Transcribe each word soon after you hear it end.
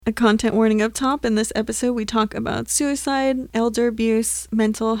A content warning up top. In this episode, we talk about suicide, elder abuse,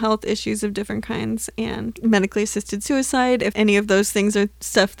 mental health issues of different kinds, and medically assisted suicide. If any of those things are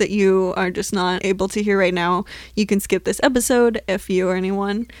stuff that you are just not able to hear right now, you can skip this episode. If you or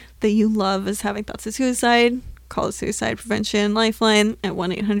anyone that you love is having thoughts of suicide, call the Suicide Prevention Lifeline at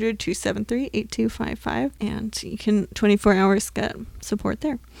 1-800-273-8255, and you can 24 hours get support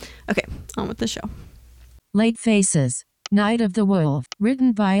there. Okay, on with the show. Late Faces, Night of the Wolf,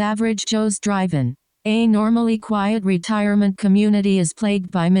 written by Average Joe's Drive-In. A normally quiet retirement community is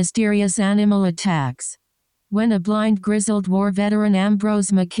plagued by mysterious animal attacks. When a blind grizzled war veteran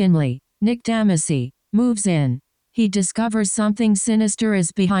Ambrose McKinley, Nick Damacy, moves in, he discovers something sinister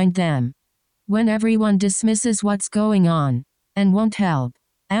is behind them. When everyone dismisses what's going on and won't help,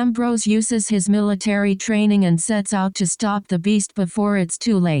 Ambrose uses his military training and sets out to stop the beast before it's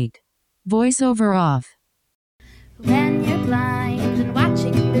too late. Voiceover off. When you're blind and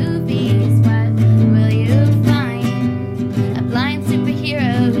watching movies, what will you find? A blind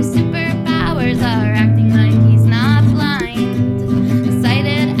superhero whose superpowers are acting like he's not blind. A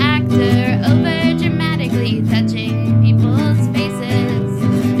sighted actor over-dramatically touching people's faces.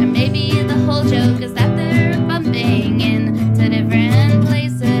 Or maybe the whole joke is that they're bumping into different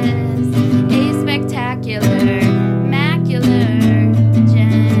places. A spectacular, macular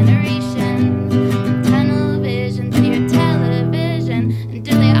degeneration. From tunnel vision to your television. And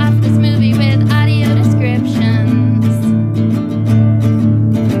do they off this movie with audio descriptions?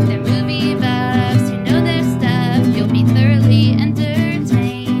 They're movie buffs who know their stuff. You'll be thoroughly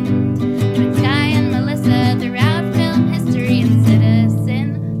entertained. Join Sky and Melissa throughout film history and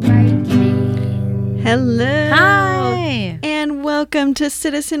Citizen White Cane. Hello. Hi. And welcome to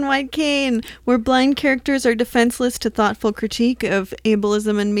Citizen White Cane, where blind characters are defenseless to thoughtful critique of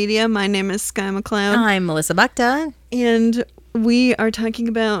ableism in media. My name is Sky McLeod, I'm Melissa Bukta. and we are talking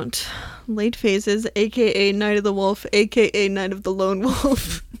about Late Phases, aka Night of the Wolf, aka Night of the Lone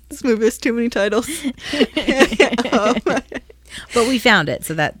Wolf. This movie has too many titles. But we found it,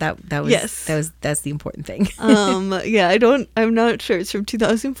 so that was Yes. that's the important thing. Yeah, I'm not sure. It's from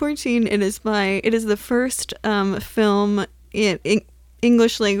 2014. It is the first film in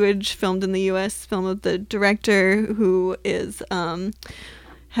English language filmed in the U.S. film of the director who is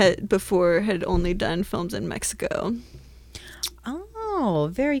had only done films in Mexico. Oh,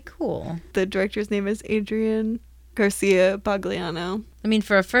 very cool. The director's name is Adrian Garcia Bagliano. I mean,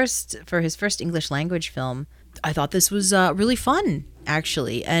 for his first English language film, I thought this was really fun,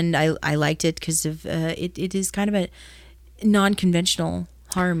 actually, and I liked it because of it is kind of a non-conventional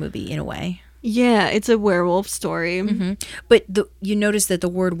horror movie in a way. Yeah, it's a werewolf story. Mm-hmm. But you notice that the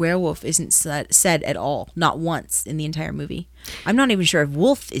word werewolf isn't said at all, not once in the entire movie. I'm not even sure if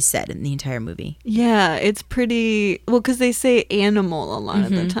wolf is said in the entire movie. Yeah, it's pretty well because they say animal a lot of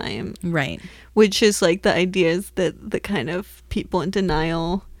the time. Right. Which is like the idea is that the kind of people in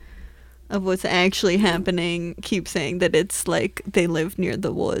denial of what's actually happening keep saying that it's like they live near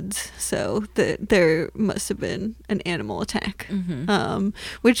the woods, so that there must have been an animal attack.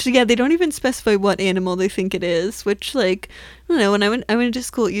 Which, yeah, they don't even specify what animal they think it is, which, like, I don't know, when I went to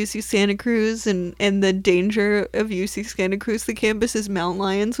school at UC Santa Cruz, and the danger of UC Santa Cruz, the campus is mountain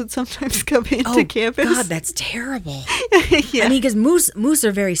lions would sometimes come into campus. God, that's terrible. Yeah. I mean, because moose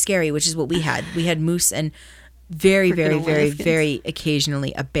are very scary, which is what we had. We had moose and very, very, Freaking very, Alaskans. very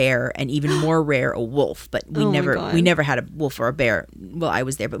occasionally a bear, and even more rare a wolf. But we Oh my never God. had a wolf or a bear. Well, I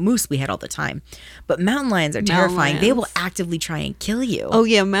was there, but moose we had all the time. But mountain lions are Mountain terrifying. They will lions. actively try and kill you. Oh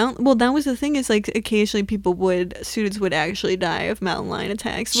yeah, well that was the thing is like occasionally students would actually die of mountain lion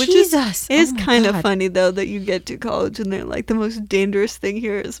attacks, which Jesus. is Oh my kind of God. funny though that you get to college and they're like the most dangerous thing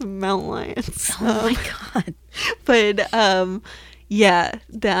here is mountain lions. Oh my God. But yeah,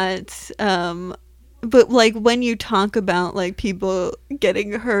 that but like when you talk about like people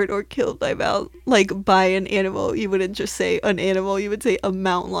getting hurt or killed by by an animal, you wouldn't just say an animal, you would say a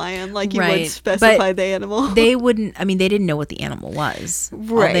mountain lion, like you would Right. specify But the animal. They wouldn't. I mean, they didn't know what the animal was.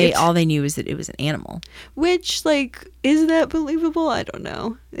 Right. All they knew is that it was an animal. Which, like, is that believable? I don't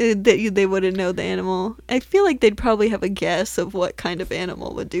know. They wouldn't know the animal. I feel like they'd probably have a guess of what kind of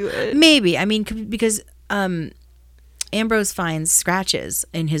animal would do it. Maybe. I mean, because Ambrose finds scratches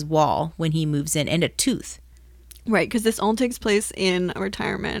in his wall when he moves in, and a tooth. Right, because this all takes place in a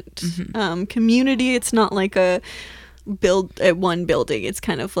retirement community. It's not like a one building. It's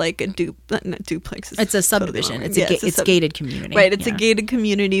kind of like a not duplex. It's a totally subdivision. wrong. It's Yeah, it's gated community. Right, it's a Yeah. gated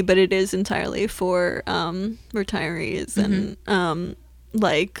community, but it is entirely for retirees and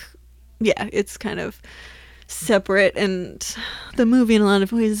like, yeah, it's kind of separate, and the movie in a lot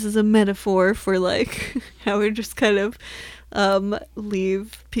of ways is a metaphor for like how we're just kind of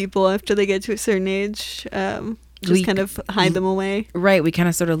leave people after they get to a certain age. Just We- kind of hide them away. Right, we kind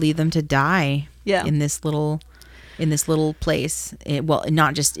of sort of leave them to die. Yeah. In this little place. Well,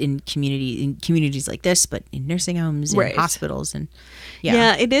 not just in communities like this, but in nursing homes and Right. hospitals and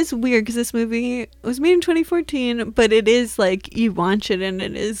Yeah, it is weird because this movie was made in 2014, but it is like you watch it and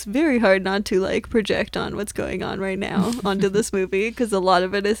it is very hard not to like project on what's going on right now onto this movie, because a lot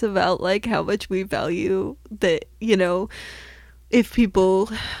of it is about like how much we value that, you know, if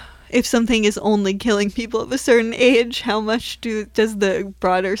something is only killing people of a certain age, how much does the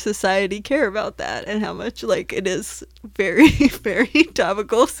broader society care about that, and how much like it is very, very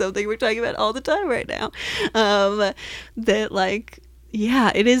topical, something we're talking about all the time right now. That like,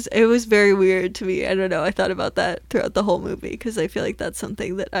 yeah, it was very weird to me. I don't know. I thought about that throughout the whole movie because I feel like that's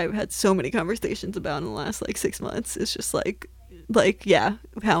something that I've had so many conversations about in the last like 6 months. It's just like yeah,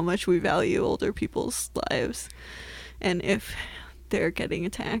 how much we value older people's lives, and if they're getting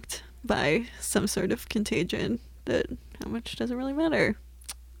attacked by some sort of contagion, that how much doesn't really matter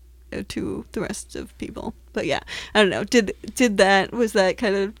to the rest of people. But yeah, I don't know. Was that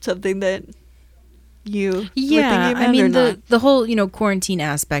kind of something that you were thinking about, I mean or not? the whole quarantine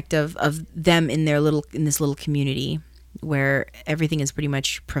aspect of them in this little community where everything is pretty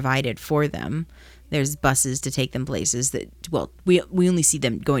much provided for them. There's buses to take them places that, well, we only see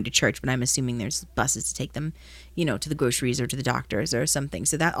them going to church, but I'm assuming there's buses to take them, to the groceries or to the doctors or something.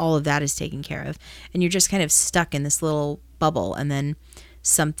 So that all of that is taken care of. And you're just kind of stuck in this little bubble, and then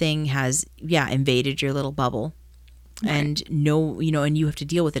something has, invaded your little bubble. Right. And and you have to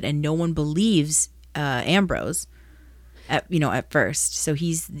deal with it. And no one believes Ambrose at first. So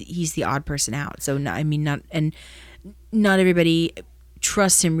he's the odd person out. So not everybody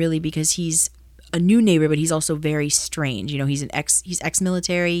trusts him really, because he's a new neighbor, but he's also very strange. He's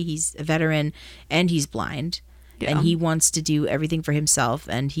ex-military, he's a veteran, and he's blind. Yeah. And he wants to do everything for himself,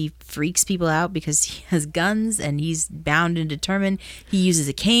 and he freaks people out because he has guns and he's bound and determined. He uses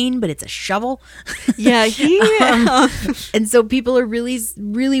a cane, but it's a shovel. Yeah, and so people are really,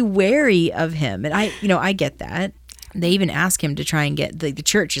 really wary of him. And I get that. They even ask him to try and get the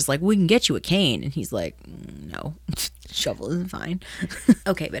church is like, we can get you a cane, and he's like, no, shovel isn't fine.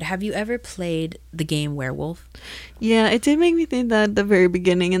 Okay, but have you ever played the game Werewolf? Yeah, it did make me think that at the very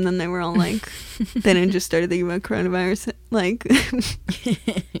beginning, and then they were all like, then I just started thinking about coronavirus, like,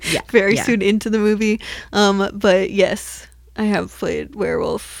 very soon into the movie. But yes, I have played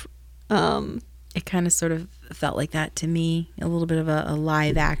Werewolf. It kind of sort of felt like that to me, a little bit of a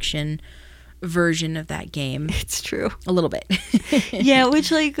live action version of that game. It's true. A little bit. Yeah,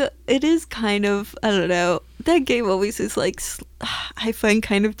 which like it is kind of, I don't know, that game always is like, I find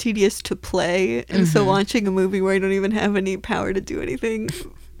kind of tedious to play, and so watching a movie where I don't even have any power to do anything,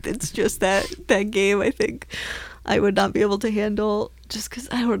 it's just that game I think I would not be able to handle, just because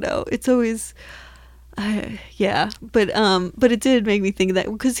I don't know, it's always but it did make me think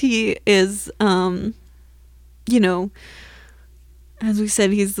that, because he is as we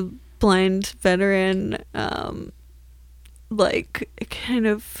said, he's the blind veteran, like kind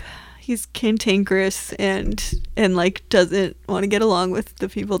of, he's cantankerous and like doesn't want to get along with the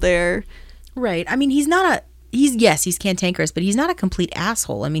people there. Right. I mean, he's cantankerous, but he's not a complete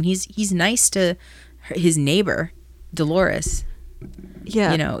asshole. I mean, he's nice to his neighbor, Dolores.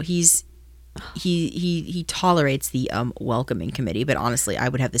 Yeah. He tolerates the welcoming committee, but honestly, I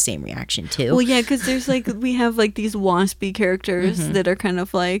would have the same reaction too. Well, yeah, because there's like, we have like these waspy characters that are kind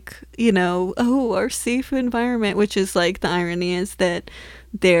of like, our safe environment, which is like, the irony is that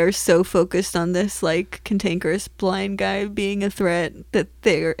they're so focused on this like cantankerous blind guy being a threat that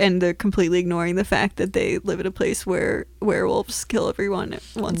they're completely ignoring the fact that they live in a place where werewolves kill everyone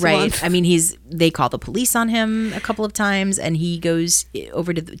once a month. I mean, they call the police on him a couple of times, and he goes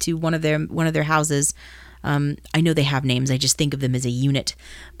over to one of their houses. I know they have names, I just think of them as a unit,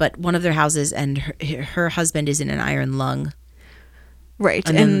 but one of their houses, and her husband is in an iron lung. Right.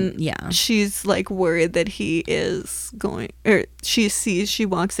 And she's like worried that he is going, or she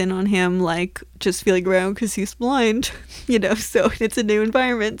walks in on him like just feeling around because he's blind, so it's a new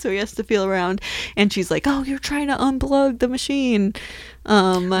environment, so he has to feel around. And she's like, oh, you're trying to unplug the machine.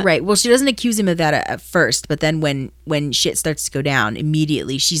 Right. Well, she doesn't accuse him of that at first, but then when shit starts to go down,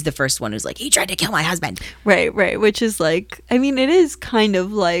 immediately she's the first one who's like, he tried to kill my husband. Right. Which is like, I mean, it is kind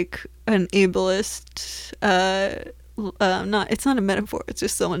of like an ableist, it's not a metaphor, it's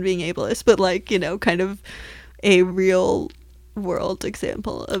just someone being ableist, but like, kind of a real world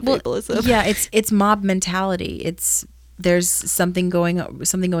example of ableism. Yeah, it's mob mentality. It's there's something going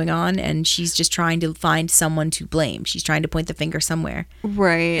on, and she's just trying to find someone to blame. She's trying to point the finger somewhere,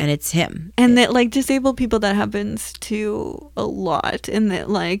 Right. and it's him. And that, like, disabled people, that happens to a lot. And that,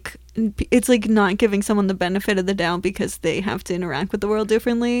 like, it's like not giving someone the benefit of the doubt because they have to interact with the world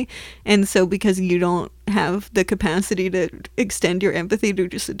differently. And so because you don't have the capacity to extend your empathy to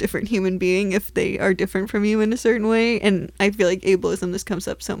just a different human being if they are different from you in a certain way. And I feel like ableism, this comes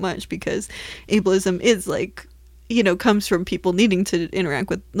up so much because ableism is like, you know, comes from people needing to interact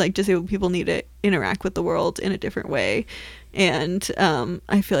with, like, disabled people need to interact with the world in a different way. And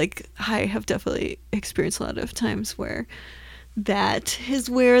I feel like I have definitely experienced a lot of times where that is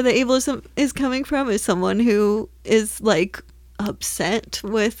where the ableism is coming from, is someone who is like upset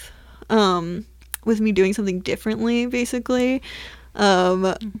with me doing something differently, basically.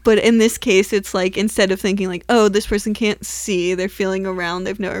 But in this case, it's like, instead of thinking like, oh, this person can't see, they're feeling around,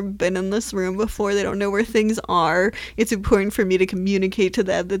 they've never been in this room before, they don't know where things are, it's important for me to communicate to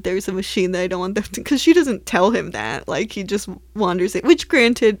them that there's a machine that I don't want them to, because she doesn't tell him that, like, he just wanders in, which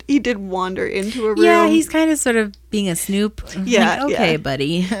granted, he did wander into a room. Yeah, he's kind of sort of being a snoop. Yeah, like, okay, yeah.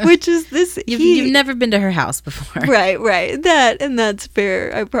 buddy. Which is this, You've never been to her house before. Right. That's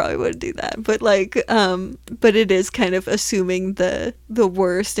fair. I probably wouldn't do that. But like, but it is kind of assuming the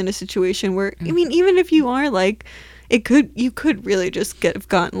worst in a situation where, I mean, even if you are like, you could really just have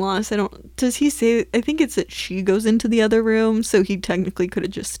gotten lost. Does he say, I think it's that she goes into the other room, so he technically could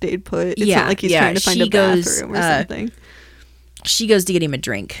have just stayed put. It's not like he's trying to find a bathroom or something. She goes to get him a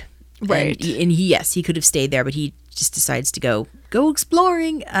drink. Right. And he could have stayed there, but he just decides to go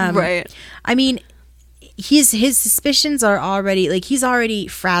exploring. Right. I mean, his suspicions are already, like, he's already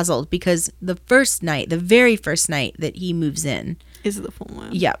frazzled because the very first night that he moves in is the full moon.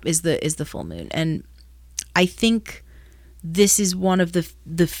 Yeah, is the full moon. And I think this is one of the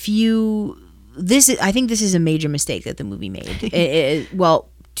few, I think this is a major mistake that the movie made.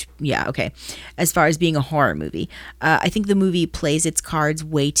 Yeah, okay. As far as being a horror movie, I think the movie plays its cards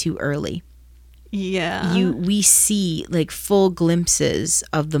way too early. Yeah. We see like full glimpses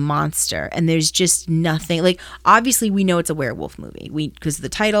of the monster, and there's just nothing. Like, obviously we know it's a werewolf movie. Because of the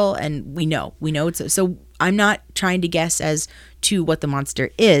title, and we know it's so I'm not trying to guess as to what the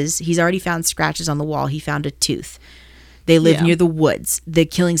monster is. He's already found scratches on the wall. He found a tooth. They live near the woods. The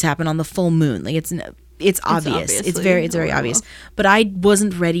killings happen on the full moon. Like, it's obvious. It's very obvious. But I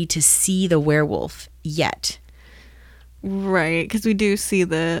wasn't ready to see the werewolf yet. Right, because we do see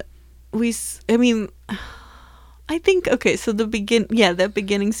I think, okay, so that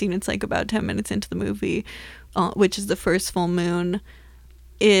beginning scene, it's like about 10 minutes into the movie, which is the first full moon,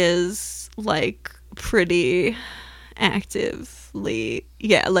 is like pretty actively,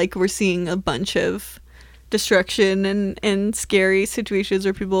 like we're seeing a bunch of destruction and scary situations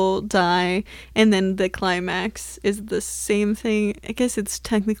where people die, and then the climax is the same thing. I guess it's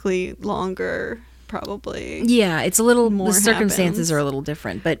technically longer, probably. Yeah, it's a little more the circumstances happens. are a little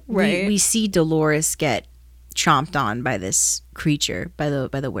different, but Right. we see Dolores get chomped on by this creature, by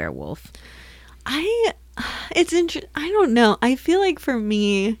the werewolf. It's interesting. I don't know. I feel like for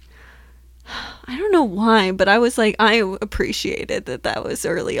me, I don't know why, but I was like, I appreciated that was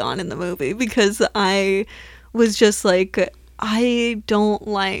early on in the movie, because I was just like, I don't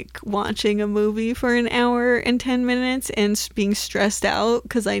like watching a movie for an hour and 10 minutes and being stressed out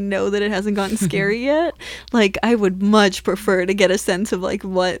because I know that it hasn't gotten scary yet. Like, I would much prefer to get a sense of like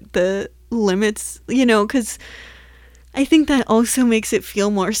what the limits, because I think that also makes it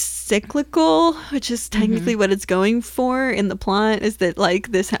feel more cyclical, which is technically what it's going for in the plot, is that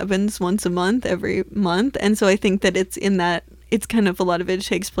like this happens once a month, every month. And so I think that it's in that, it's kind of, a lot of it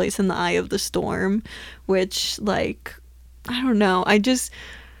takes place in the eye of the storm, which, like, I don't know.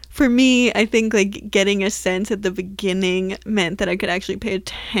 For me, I think like getting a sense at the beginning meant that I could actually pay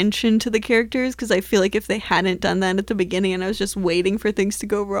attention to the characters, because I feel like if they hadn't done that at the beginning and I was just waiting for things to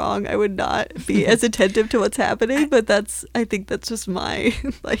go wrong, I would not be as attentive to what's happening. But I think that's just my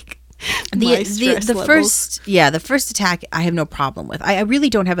like my stress levels. The first attack I have no problem with. I really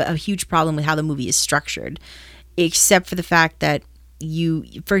don't have a huge problem with how the movie is structured, except for the fact that you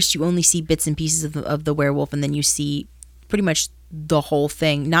only see bits and pieces of the werewolf, and then you see pretty much the whole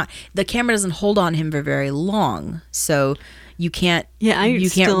thing. The camera doesn't hold on him for very long, so you can't. Yeah, you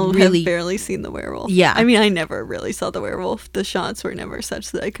still can't really have barely seen the werewolf. Yeah, I mean, I never really saw the werewolf. The shots were never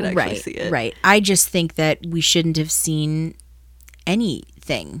such that I could actually see it. Right. I just think that we shouldn't have seen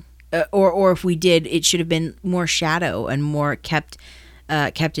anything, or if we did, it should have been more shadow and more kept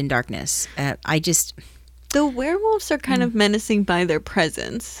in darkness. The werewolves are kind of menacing by their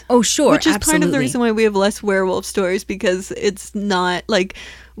presence. Oh, sure. Which is part of the absolutely. reason why we have less werewolf stories, because it's not like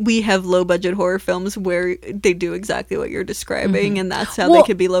we have low budget horror films where they do exactly what you're describing, and that's how Well, they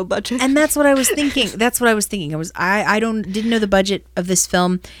could be low budget. And that's what I was thinking. I didn't know the budget of this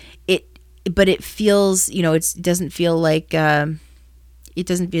film. But it feels, it doesn't feel like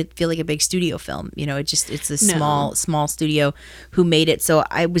feel like a big studio film. It's a small studio who made it. So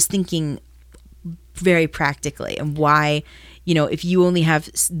I was thinking very practically, and why, if you only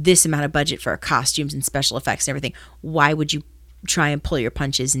have this amount of budget for costumes and special effects and everything, why would you try and pull your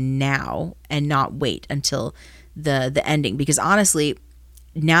punches now and not wait until the ending? Because honestly,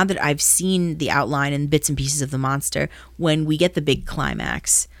 now that I've seen the outline and bits and pieces of the monster, when we get the big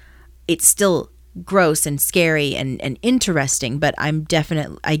climax, it's still gross and scary and interesting, but I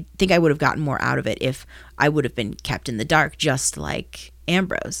think I would have gotten more out of it if I would have been kept in the dark, just like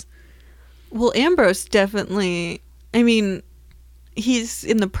Ambrose. Well, Ambrose definitely, I mean, he's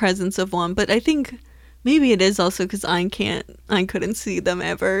in the presence of one, but I think maybe it is also because I couldn't see them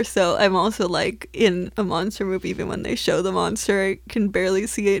ever. So I'm also like, in a monster movie, even when they show the monster, I can barely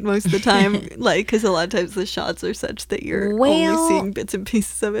see it most of the time. Like, because a lot of times the shots are such that you're only seeing bits and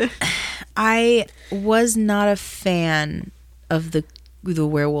pieces of it. I was not a fan of the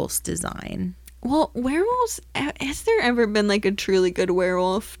werewolf's design. Well, werewolves, has there ever been like a truly good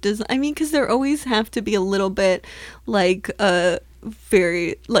werewolf design? I mean, because there always have to be a little bit like a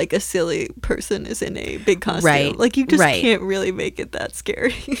very, like a silly person is in a big costume. Right. Like you just Right. can't really make it that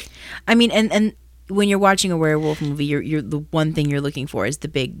scary. I mean, and when you're watching a werewolf movie, you're the one thing you're looking for is the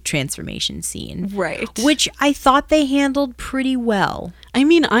big transformation scene. Right. Which I thought they handled pretty well. I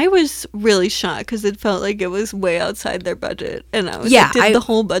mean, I was really shocked because it felt like it was way outside their budget. And I was Yeah, like, did the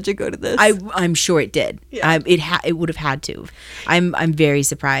whole budget go to this? I'm sure it did. Yeah. It would have had to. I'm very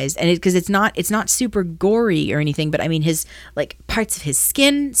surprised, and because it's not super gory or anything, but I mean his like parts of his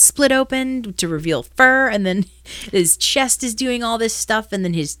skin split open to reveal fur, and then his chest is doing all this stuff, and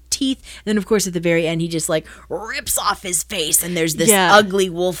then his teeth, and then of course at the very end he just like rips off his face, and there's this ugly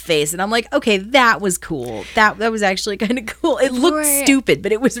wolf face, and I'm like, okay, that was cool. That was actually kind of cool. It looked stupid,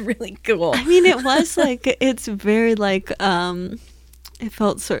 but it was really cool. I mean, it was like, it's very like, it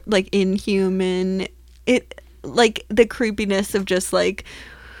felt sort like inhuman. It like the creepiness of just like,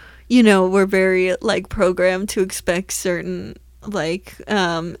 we're very like programmed to expect certain like,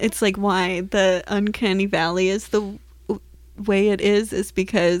 it's like why the uncanny valley is the way it is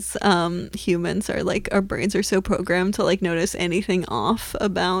because humans are like, our brains are so programmed to like notice anything off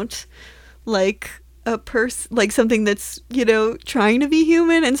about like a person, like something that's trying to be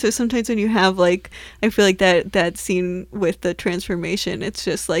human. And so sometimes when you have like, I feel like that scene with the transformation, it's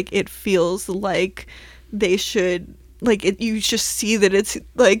just like it feels like they should like it, you just see that it's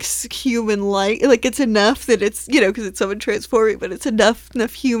like human like it's enough that it's because it's someone transforming, but it's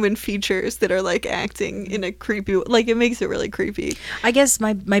enough human features that are like acting in a creepy, like it makes it really creepy. I guess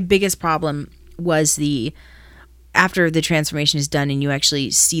my biggest problem was after the transformation is done and you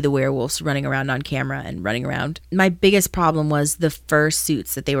actually see the werewolves running around on camera and running around, my biggest problem was the fur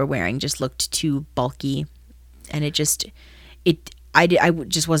suits that they were wearing just looked too bulky, and I just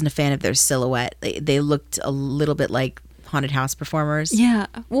wasn't a fan of their silhouette. They looked a little bit like haunted house performers. Yeah.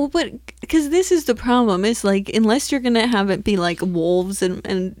 Well, but because this is the problem, is like, unless you're gonna have it be like wolves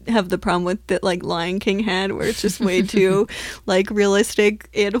and have the problem with that like Lion King had, where it's just way too like realistic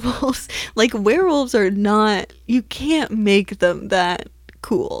animals, like werewolves are not, you can't make them that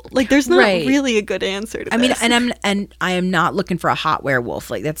cool. Like there's not really a good answer to I mean, this. and I am not looking for a hot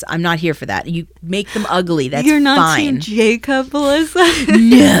werewolf. Like I'm not here for that. You make them ugly. That's You're not fine. Team Jacob, Melissa.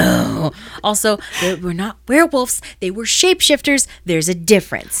 No. Also, they were not werewolves. They were shapeshifters. There's a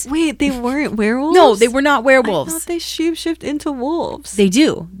difference. Wait, they weren't werewolves? No, they were not I werewolves. thought they shapeshift into wolves. They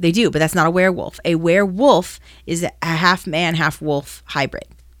do, but that's not a werewolf. A werewolf is a half man, half wolf hybrid.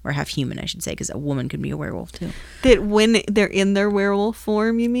 Or half human, I should say, because a woman could be a werewolf too. That when they're in their werewolf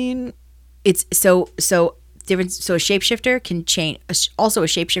form, you mean? It's so different. So a shapeshifter can change. Also, a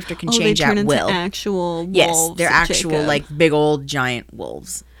shapeshifter can change they turn at into will. Actual wolves. Yes, they're actual Jacob. like big old giant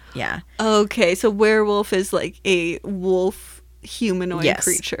wolves. Yeah. Okay, so werewolf is like a wolf humanoid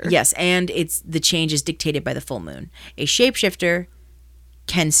creature. Yes, and the change is dictated by the full moon. A shapeshifter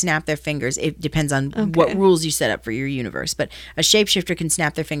can snap their fingers. It depends on what rules you set up for your universe, but a shapeshifter can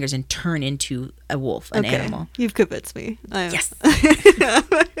snap their fingers and turn into a wolf, an animal. You've convinced me. Yes.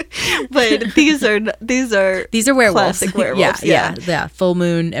 But these are werewolves. classic werewolves. yeah. Full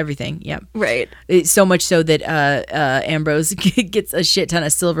moon, everything. Yep. Right. It's so much so that Ambrose gets a shit ton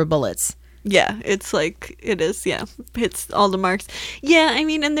of silver bullets. Yeah, it's like, it is, hits all the marks. Yeah, I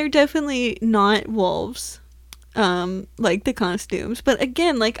mean, and they're definitely not wolves. like the costumes. But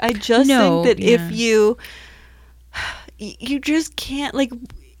again, like I just No, think that yeah. if you just can't, like,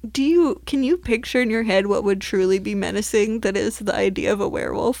 can you picture in your head what would truly be menacing that is the idea of a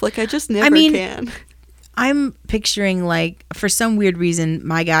werewolf? Like I just never mean, can. I'm picturing, like, for some weird reason,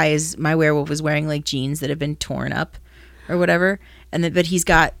 my werewolf is wearing like jeans that have been torn up or whatever, but he's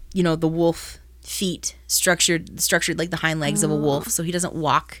got, you know, the wolf feet structured like the hind legs of a wolf, so he doesn't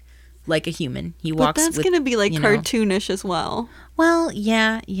walk like a human. He But walks. that's with, gonna be like you know- cartoonish as well. Well,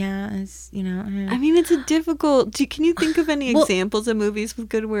 yeah, it's, you know. I mean, it's a difficult. Can you think of any Well- examples of movies with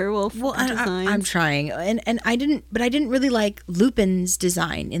good werewolf Well, designs? I'm trying, and I didn't really like Lupin's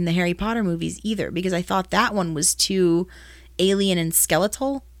design in the Harry Potter movies either, because I thought that one was too alien and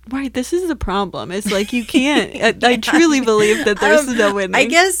skeletal. Right, this is the problem. It's like you can't. I truly believe that there's no winning. I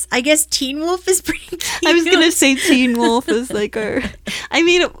guess Teen Wolf is pretty cute. I was gonna say Teen Wolf is like our. I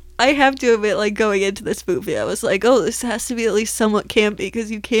mean, I have to admit, like going into this movie, I was like, oh, this has to be at least somewhat campy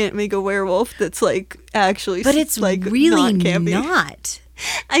because you can't make a werewolf that's like actually. But it's like really not campy. not.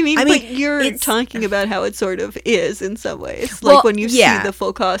 I mean, but you're it's- talking about how it sort of is in some ways, Well, like when you yeah. see the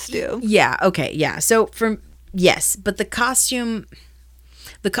full costume. Yeah. Okay. Yeah. So yes, but the costume,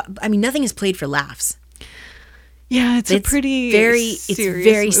 I mean, nothing is played for laughs. Yeah, it's It's very very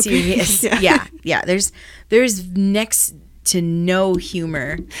movie. serious. Yeah. There's next to no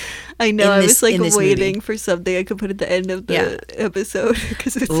humor. I know. in I this- was like in this waiting movie. for something I could put at the end of the Yeah. episode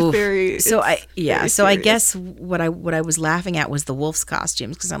because it's Oof. very. So I very guess serious. what I was laughing at was the wolf's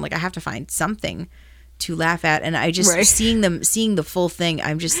costumes, because I'm like, I have to find something to laugh at, and I just Right. seeing the full thing,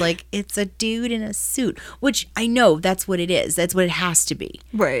 I'm just like, it's a dude in a suit, which I know that's what it is. That's what it has to be.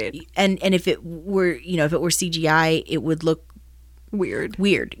 Right. And if it were, you know, if it were CGI, it would look Weird.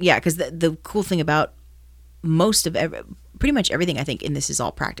 weird. Yeah, because the cool thing about pretty much everything, I think, in this is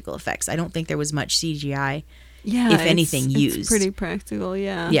all practical effects. I don't think there was much CGI. Yeah. if anything, it's used. pretty practical.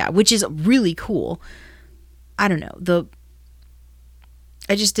 Yeah. Yeah, which is really cool. I don't know.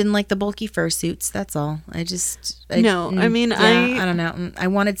 I just didn't like the bulky fursuits. That's all. I mean, I don't know. I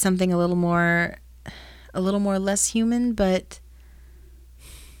wanted something a little more less human, but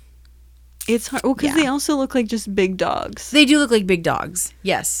It's hard. Well, because Yeah. they also look like just big dogs, they do look like big dogs.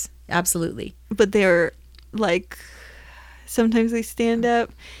 Yes, absolutely. but they're like sometimes they stand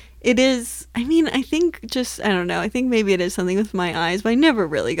up. It is. I mean, I think I don't know. I think maybe it is something with my eyes, but I never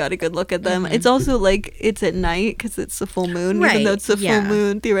really got a good look at them. It's also like it's at night because it's the full moon. Even Right, though it's the yeah. full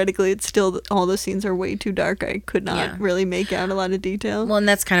moon, theoretically, it's still all the scenes are way too dark. I could not Yeah. really make out a lot of detail. Well, and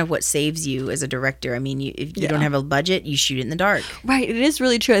that's kind of what saves you as a director. I mean, if you Yeah. don't have a budget, you shoot it in the dark. Right, it is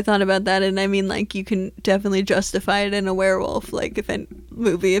really true. I thought about that, and I mean, like, you can definitely justify it in a werewolf, like, if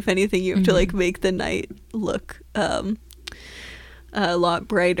anything, you have to like make the night look a lot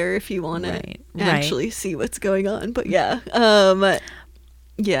brighter if you want Right, to right. actually see what's going on. But yeah,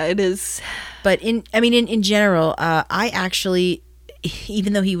 yeah, it is. But in general, I actually,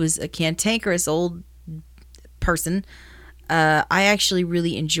 even though he was a cantankerous old person, I actually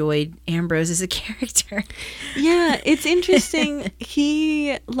really enjoyed Ambrose as a character. Yeah, it's interesting.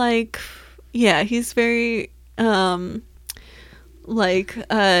 He's very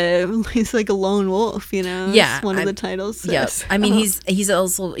he's like a lone wolf, you know. Yeah, It's one of the titles Yep. says. I mean, he's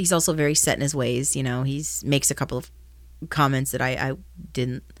also very set in his ways. You know, makes a couple of comments that I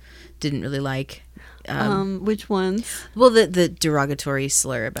didn't really like. Which ones? Well, the derogatory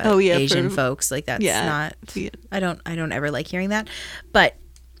slur about Asian for- folks, like that's yeah, not. yeah. I don't ever like hearing that, but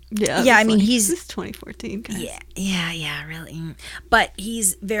Yeah, Yeah, I it's mean, like, he's- this is 2014, guys. yeah, really. But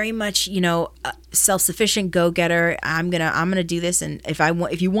he's very much, you know, a self-sufficient go-getter. I'm gonna do this, and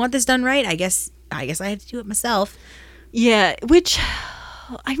if you want this done right, I guess I have to do it myself. Yeah, which,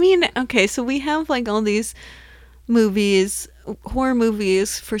 I mean, okay, so we have like all these movies, horror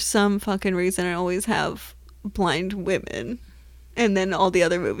movies, for some fucking reason, I always have blind women. And then all the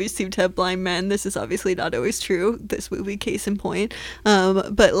other movies seem to have blind men. This is obviously not always true. This movie, case in point.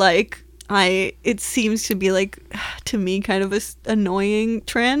 But like, it seems to be like, to me, kind of a annoying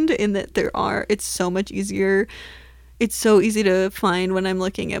trend in that it's so much easier. It's so easy to find when I'm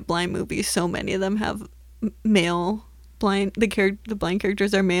looking at blind movies. So many of them have male blind. The blind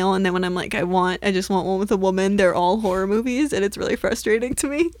characters are male, and then when I'm like, I just want one with a woman. They're all horror movies, and it's really frustrating to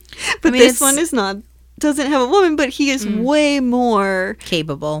me. But mean, this it's- one is not. Doesn't have a woman, but he is way more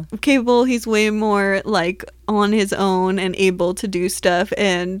Capable. He's way more like on his own and able to do stuff,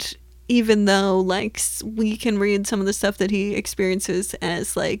 and even though like we can read some of the stuff that he experiences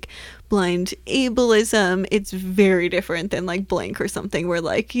as like blind ableism, it's very different than like Blink or something, where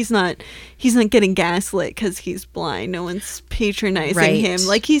like he's not getting gaslit because he's blind. No one's patronizing Right. him.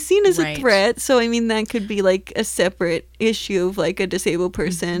 Like he's seen as a Right. threat. So I mean that could be like a separate issue of like a disabled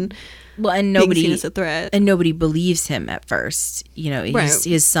person Well, and being nobody seen as a threat. and nobody believes him at first. You know, Right.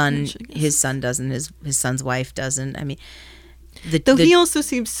 his son Which I guess- his son doesn't. His son's wife doesn't. I mean, Though he also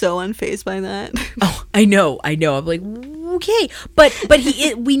seems so unfazed by that. Oh, I know. I'm like, okay, but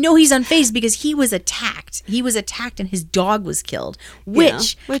we know he's unfazed because he was attacked. He was attacked and his dog was killed,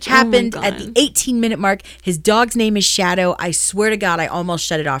 which oh my happened at God. the 18-minute mark. His dog's name is Shadow. I swear to God, I almost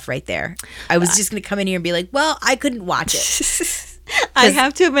shut it off right there. I was just gonna come in here and be like, well, I couldn't watch it. I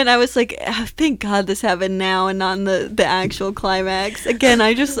have to admit, I was like, thank God this happened now and not in the actual climax. Again,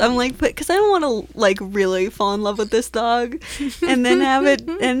 I'm like, because I don't want to like really fall in love with this dog and then have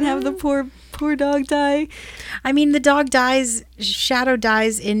the poor dog die. I mean, the dog dies. Shadow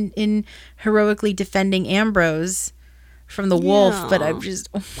dies in heroically defending Ambrose from the wolf. But I'm just,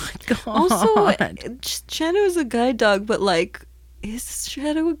 oh my God. Also, Shadow is a guide dog, but like, is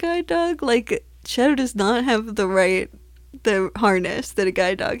Shadow a guide dog? Like, Shadow does not have the harness that a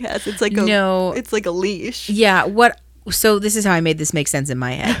guide dog has. It's like it's like a leash. Yeah, so this is how I made this make sense in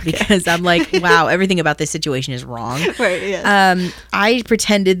my head, because I'm like, wow, everything about this situation is wrong. Right, yeah. I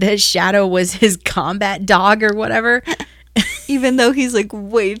pretended that Shadow was his combat dog or whatever. Even though he's like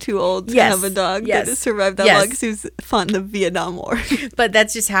way too old to Yes, have a dog yes, that has survived that yes. long, because he was fought in the Vietnam War. But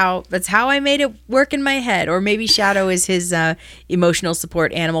that's how I made it work in my head. Or maybe Shadow is his emotional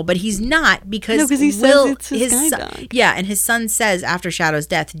support animal, but he's not, because No, 'cause he says it's his guide dog. Yeah, and his son says after Shadow's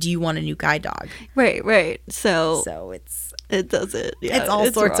death, "Do you want a new guide dog?" Right. So So it's it does it. Yeah, it's all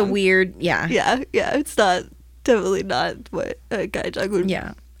sorts of wrong. weird. Yeah. Yeah. It's definitely not what a guide dog would.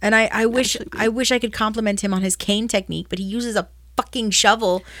 Yeah. And I wish Actually, I wish I could compliment him on his cane technique, but he uses a fucking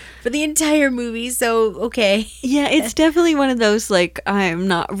shovel for the entire movie. So okay. Yeah, it's definitely one of those like I'm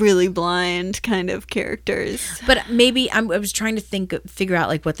not really blind kind of characters. But maybe I was trying to figure out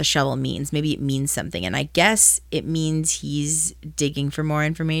like what the shovel means. Maybe it means something, and I guess it means he's digging for more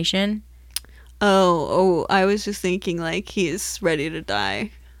information. Oh, I was just thinking like he's ready to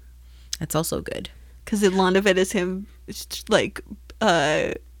die. That's also good. Because a lot of it is him like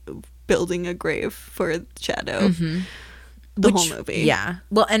building a grave for Shadow. The whole movie. Yeah.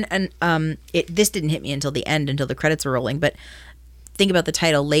 Well, and this didn't hit me until the end, until the credits were rolling. But think about the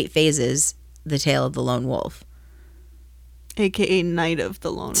title, Late Phases, The Tale of the Lone Wolf. AKA Night of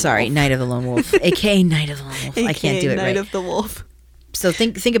the Lone Sorry, Wolf. Night of the Lone Wolf. AKA Night of the Lone Wolf. I can't do it Night right. of the Wolf. So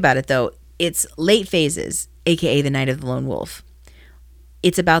think about it, though. It's Late Phases, AKA The Night of the Lone Wolf.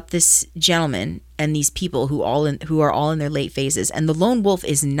 It's about this gentleman and these people who are all in their late phases. And the lone wolf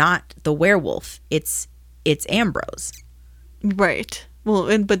is not the werewolf. It's Ambrose. Right.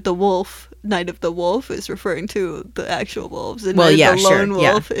 Well, but the wolf, Night of the Wolf, is referring to the actual wolves. And Well, Night yeah, of the sure, Lone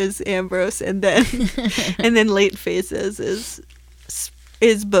yeah. Wolf is Ambrose, and then and then Late Phases is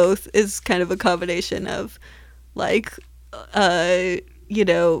kind of a combination of like old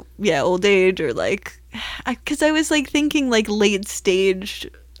age, or like, because I was like thinking like late stage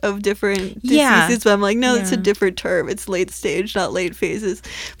of different diseases, Yeah. but I'm like, no, it's a Yeah. different term. It's late stage, not late phases.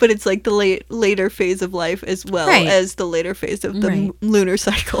 But it's like the later phase of life as well Right. as the later phase of the Right. lunar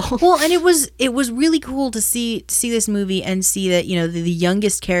cycle. Well, and it was really cool to see this movie and see that, you know, the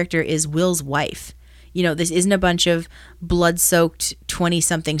youngest character is Will's wife. You know, this isn't a bunch of blood-soaked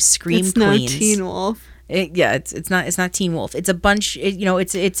 20-something scream it's not queens. Teen Wolf. It's not Teen Wolf. It's a bunch.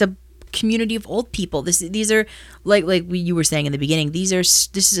 It's a community of old people. These are like you were saying in the beginning. This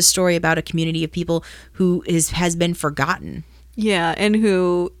is a story about a community of people who has been forgotten. Yeah, and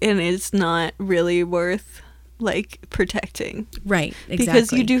it's not really worth like protecting. Right. Exactly.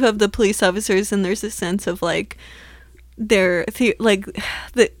 Because you do have the police officers, and there's a sense of like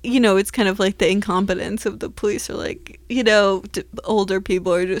it's kind of like the incompetence of the police, or like, older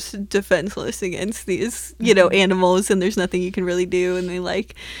people are just defenseless against these animals, and there's nothing you can really do, and they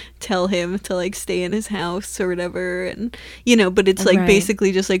like tell him to like stay in his house or whatever, and but it's like Right.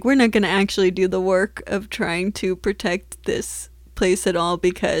 basically just like, we're not going to actually do the work of trying to protect this place at all,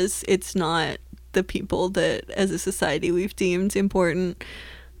 because it's not the people that as a society we've deemed important.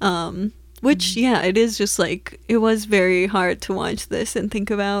 Which, yeah, it is just like, it was very hard to watch this and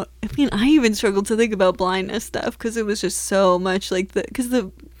think about. I mean, I even struggled to think about blindness stuff, because it was just so much like because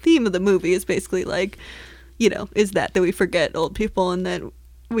the theme of the movie is basically like, is that we forget old people, and that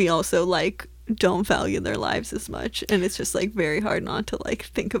we also like don't value their lives as much, and it's just like very hard not to like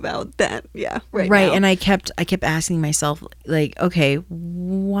think about that. Right now. And I kept asking myself, like, okay,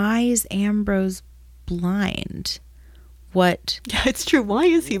 why is Ambrose blind? What? Yeah, it's true. Why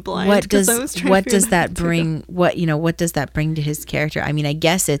is he blind? What 'Cause does I was trying to what figure does that too. bring? What does that bring to his character? I mean, I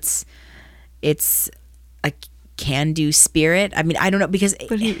guess it's a can-do spirit. I mean, I don't know, because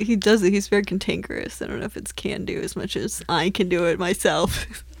But he does it. He's very cantankerous. I don't know if it's can do as much as I can do it myself.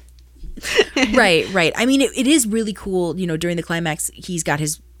 right. I mean, it is really cool. You know, during the climax, he's got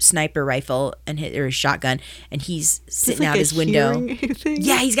his sniper rifle or his shotgun, and he's sitting Like out a his window. hearing aid thing.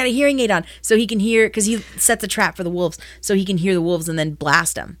 Yeah, he's got a hearing aid on, so he can hear, because he sets a trap for the wolves, so he can hear the wolves and then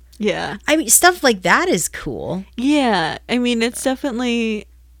blast them. Yeah. I mean, stuff like that is cool. Yeah. I mean, it's definitely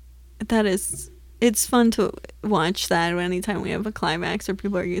it's fun to watch that anytime we have a climax or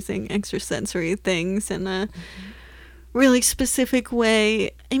people are using extrasensory things in a really specific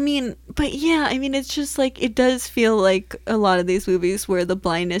way. I mean, but yeah, I mean, it's just like, it does feel like a lot of these movies where the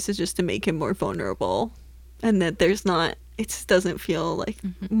blindness is just to make him more vulnerable, and that there's not, it just doesn't feel like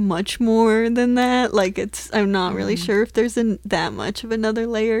much more than that. Like, I'm not really sure if there's that much of another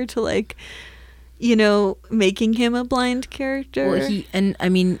layer to, like, you know, making him a blind character. Well, I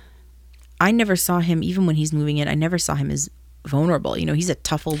mean, I never saw him, even when he's moving in, I never saw him as vulnerable. You know, he's a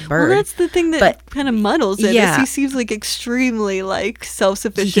tough old bird. Well, that's the thing that but kind of muddles it. yeah. Is he seems like extremely like He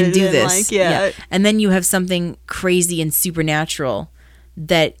self-sufficient. can do and, this. Like, yeah. And then you have something crazy and supernatural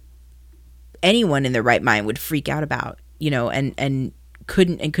that anyone in their right mind would freak out about, you know, and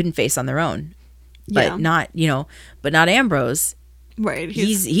couldn't face on their own. But Yeah. not Ambrose. Right.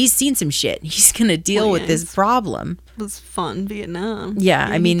 He's seen some shit. He's gonna deal Well, with yeah, this he's- problem. It was fun Vietnam. Yeah,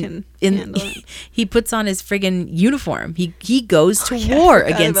 I he mean, can handle it. he puts on his friggin' uniform. He goes to yeah, I war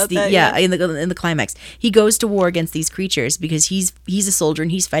forgot against about the that, in the climax. He goes to war against these creatures because he's a soldier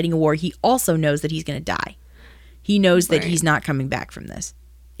and he's fighting a war. He also knows that he's gonna die. He knows that Right. he's not coming back from this.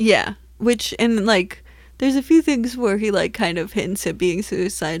 Yeah, which, and like, there's a few things where he like kind of hints at being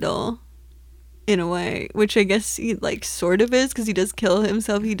suicidal in a way, which I guess he like sort of is, because he does kill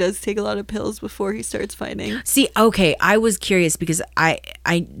himself. He does take a lot of pills before he starts fighting. See, okay, I was curious because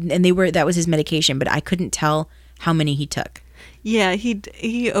that was his medication, but I couldn't tell how many he took. Yeah,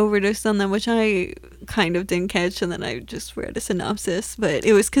 he overdosed on them, which I kind of didn't catch, and then I just read a synopsis. But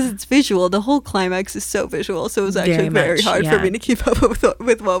it was because it's visual. The whole climax is so visual, so it was actually very much, hard for yeah. me to keep up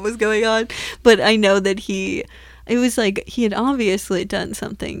with what was going on. But I know that it was like he had obviously done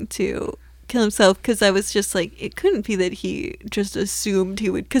something to kill himself, because I was just like, it couldn't be that he just assumed he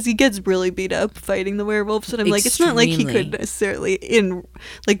would, because he gets really beat up fighting the werewolves, and I'm like, it's not like he Extremely. could necessarily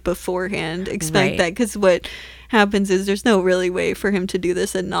beforehand expect Right. that, because what happens is there's no really way for him to do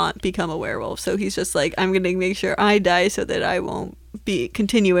this and not become a werewolf. So he's just like, I'm gonna make sure I die so that I won't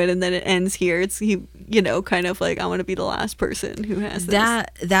continue it, and then it ends here. It's kind of like, I want to be the last person who has this.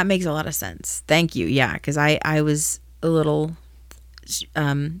 That makes a lot of sense. Thank you. Yeah, because I was a little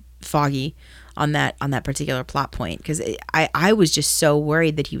foggy on that particular plot point, because I was just so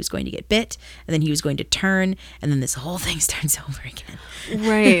worried that he was going to get bit and then he was going to turn, and then this whole thing starts over again.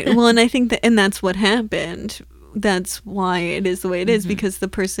 Right. Well, and I think and that's what happened. That's why it is the way it is, Mm-hmm. because the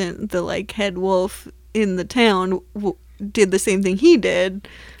person, the like head wolf in the town, did the same thing he did,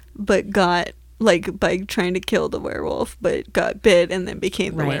 but got like by trying to kill the werewolf, but got bit and then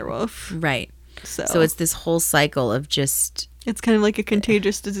became the Right. werewolf. Right. So So it's this whole cycle of just it's kind of like a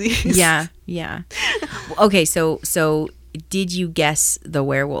contagious disease. yeah. Okay, so did you guess the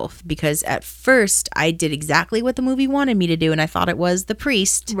werewolf? Because at first I did exactly what the movie wanted me to do, and I thought it was the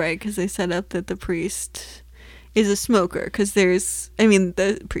priest. Right, because they set up that the priest is a smoker, because the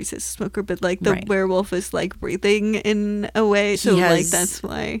priest is a smoker, but like the Right. werewolf is like breathing in a way, so like that's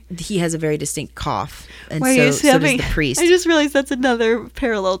why. He has a very distinct cough, and Why so is does having- the priest. I just realized that's another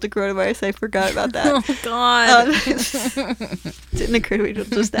parallel to coronavirus. I forgot about that. Oh God! Didn't occur to me till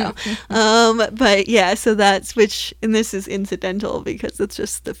just now. But yeah, so that's and this is incidental because it's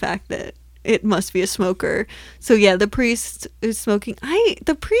just the fact that it must be a smoker. So yeah, the priest is smoking.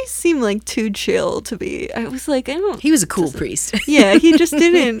 The priest seemed like too chill to be. I was like, I don't. He was a cool priest. Yeah, he just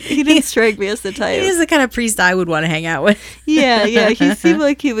didn't. He didn't strike me as the type. He is the kind of priest I would want to hang out with. Yeah. He seemed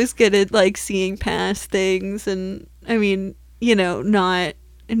like he was good at like seeing past things, and I mean,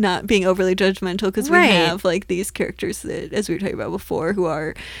 not being overly judgmental, because we Right. have like these characters that, as we were talking about before, who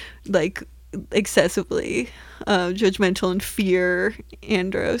are like excessively judgmental and fear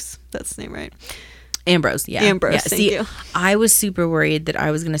Andros. That's the name, right? Ambrose, yeah. Ambrose, Yeah. thank See, you. I was super worried that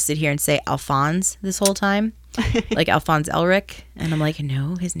I was going to sit here and say Alphonse this whole time, like Alphonse Elric, and I'm like,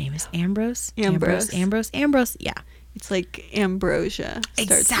 no, his name is Ambrose. Ambrose. Ambrose. Yeah. It's like ambrosia.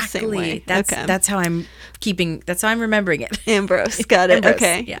 Starts the same way. Exactly. That's how I'm keeping. That's how I'm remembering it. Ambrose. Got it. Ambrose,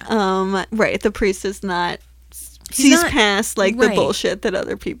 Okay. yeah. Right. The priest is not sees not- past like the right. bullshit that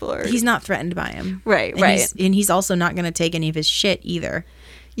other people are. He's not threatened by him. Right, And right. And he's also not going to take any of his shit either.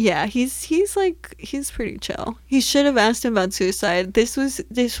 Yeah, he's pretty chill. He should have asked him about suicide. This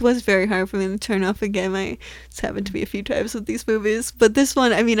was very hard for me to turn off again. It's happened to me a few times with these movies, but this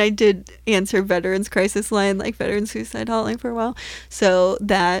one, I mean, I did answer Veterans Crisis line, like Veteran Suicide Hotline for a while. So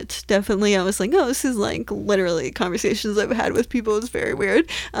that definitely, I was like, oh, this is like literally conversations I've had with people. It's very weird.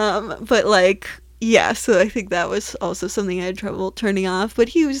 But like, yeah, so I think that was also something I had trouble turning off. But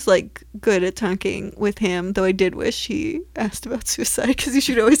he was like good at talking with him, though I did wish he asked about suicide, because you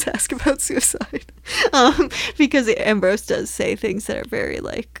should always ask about suicide. Because Ambrose does say things that are very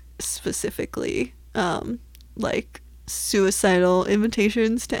like specifically like suicidal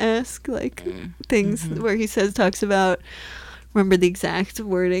invitations to ask, like things where he talks about, remember the exact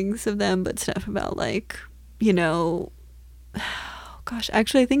wordings of them, but stuff about like, you know, gosh,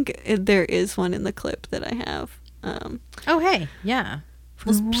 actually I think there is one in the clip that I have. Oh, hey. Yeah.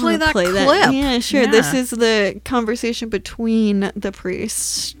 Let's I play wanna that clip. Yeah, sure. Yeah. This is the conversation between the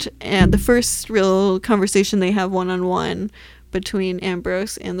priest, and the first real conversation they have one-on-one between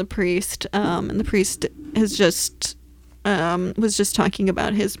Ambrose and the priest. And the priest has just was just talking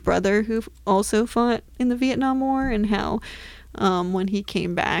about his brother who also fought in the Vietnam War, and how when he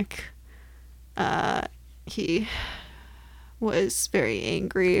came back, he was very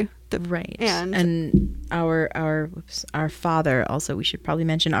angry. Right. And our father, also, we should probably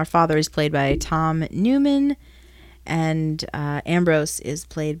mention, our father is played by Tom Newman, and Ambrose is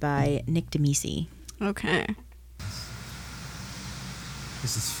played by Nick DeMisi. okay.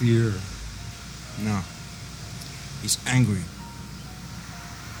 This is fear. No. He's angry.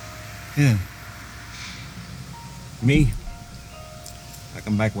 Yeah. Me? I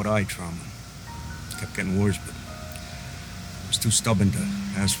come back with eye trauma. Kept getting worse, but I was too stubborn to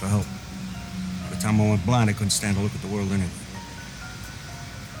ask for help. By the time I went blind, I couldn't stand to look at the world anyway.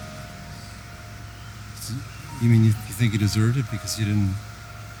 You mean you think you deserved it because you didn't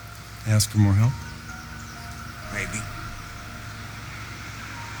ask for more help? Maybe.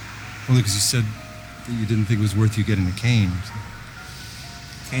 Well, because you said that you didn't think it was worth you getting a cane.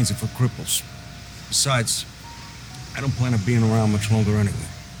 Canes are for cripples. Besides, I don't plan on being around much longer anyway.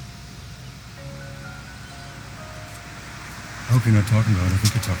 I hope you're not talking about it. I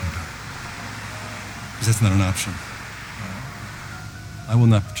think you're talking about it. Because that's not an option. I will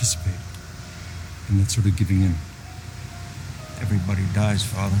not participate in that sort of giving in. Everybody dies,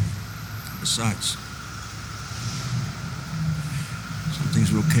 Father. Besides, some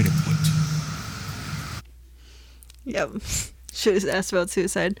things are okay to quit. Yep. Should have asked about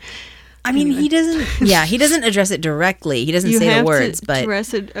suicide. I mean, he doesn't address it directly. He doesn't You say have the words, to but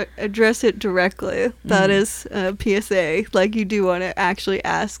address it directly. That is a PSA. Like, you do want to actually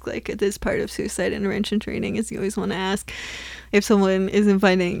ask, like, this part of suicide intervention training is you always want to ask if someone is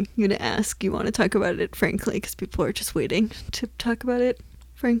inviting you to ask, you want to talk about it frankly, because people are just waiting to talk about it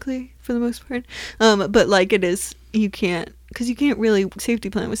frankly for the most part. But like, it is, you can't really safety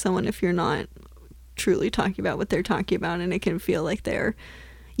plan with someone if you're not truly talking about what they're talking about, and it can feel like they're,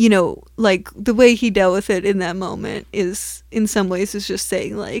 you know, like the way he dealt with it in that moment is in some ways is just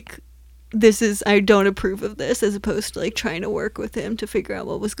saying like, this is, I don't approve of this, as opposed to like trying to work with him to figure out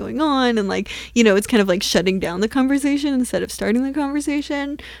what was going on, and like, you know, it's kind of like shutting down the conversation instead of starting the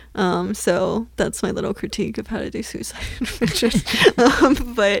conversation. So that's my little critique of how to do suicide intervention.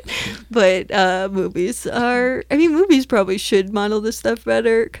 But movies probably should model this stuff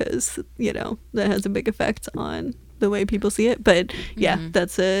better, because, you know, that has a big effect on the way people see it. But yeah,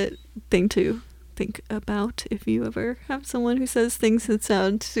 that's a thing to think about if you ever have someone who says things that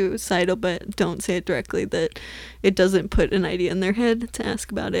sound suicidal but don't say it directly, that it doesn't put an idea in their head to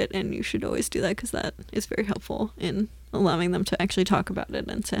ask about it. And you should always do that, because that is very helpful in allowing them to actually talk about it.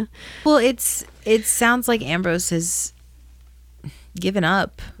 And to, well, it sounds like Ambrose has given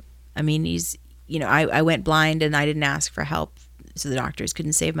up. I mean, he's, you know, I went blind and I didn't ask for help, so the doctors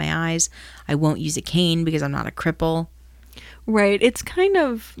couldn't save my eyes. I won't use a cane because I'm not a cripple. right, it's kind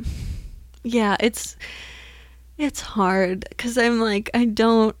of, yeah, it's hard, because I'm like, I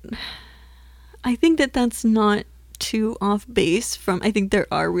think that that's not too off base from, I think there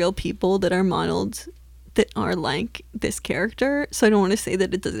are real people that are modeled that are like this character, so I don't want to say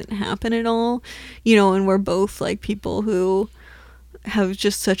that it doesn't happen at all, you know, and we're both like people who have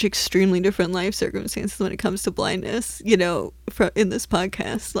just such extremely different life circumstances when it comes to blindness, you know, in this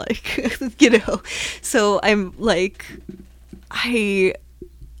podcast, like, you know, so I'm like, I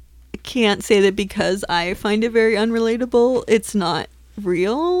can't say that because I find it very unrelatable, it's not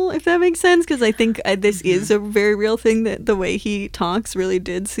real, if that makes sense, because I think this is a very real thing, that the way he talks really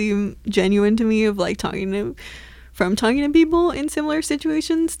did seem genuine to me, of like talking to people in similar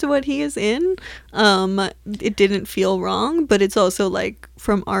situations to what he is in. It didn't feel wrong, but it's also like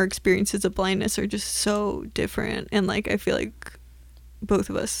from our experiences of blindness are just so different, and like I feel like both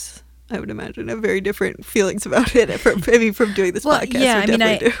of us, I would imagine, have very different feelings about it from doing this podcast. Yeah, We I mean,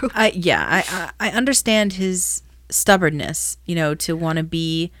 definitely do. I understand his stubbornness, to want to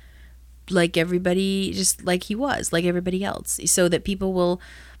be like everybody, just like he was, like everybody else, so that people will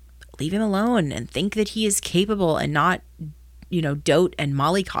leave him alone and think that he is capable and not, dote and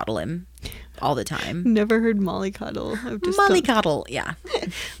mollycoddle him all the time. Never heard mollycoddle. I've just Mollycoddle, yeah.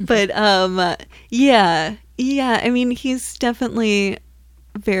 But yeah. I mean, he's definitely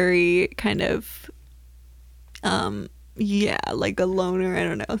very kind of like a loner. I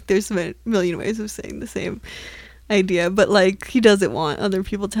don't know. There's a million ways of saying the same idea, but like he doesn't want other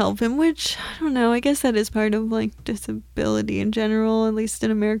people to help him, which I don't know, I guess that is part of like disability in general, at least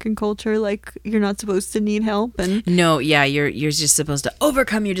in American culture. Like you're not supposed to need help, and no, yeah, you're just supposed to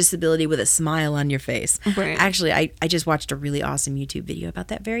overcome your disability with a smile on your face. Right. Actually, I just watched a really awesome YouTube video about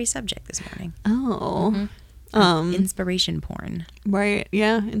that very subject this morning. Inspiration porn. Right.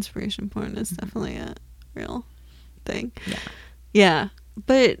 Yeah, inspiration porn is definitely a real thing. Yeah,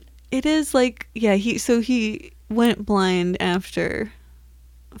 but it is like, he went blind after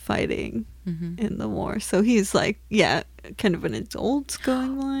fighting in the war, so he's like, kind of an adult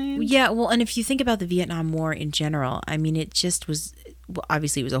going blind. Yeah, well, and if you think about the Vietnam War in general, I mean, it just was, well,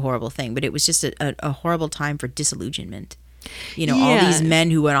 obviously it was a horrible thing, but it was just a horrible time for disillusionment. All these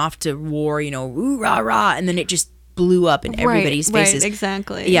men who went off to war, roo rah rah, and then it just blew up in everybody's faces. Right,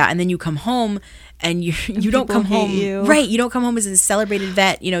 exactly. Yeah, and then you come home and you don't come home. Right, you don't come home as a celebrated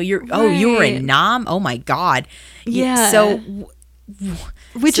vet. You were in Nam. Oh my God. Yeah.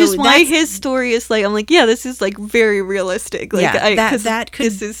 Which is why his story is like, I'm like, this is like very realistic. Like, that could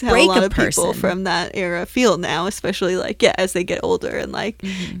this is how break a lot a of people person from that era feel now, especially like as they get older and like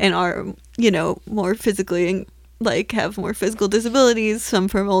and are more physically, like have more physical disabilities, some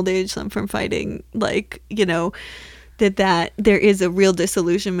from old age, some from fighting, like that there is a real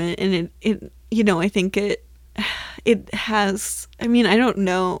disillusionment, and it I think it has, I mean, I don't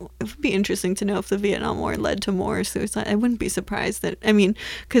know, it would be interesting to know if the Vietnam War led to more suicide. I wouldn't be surprised that, I mean,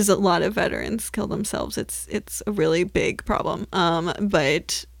 because a lot of veterans kill themselves. It's a really big problem,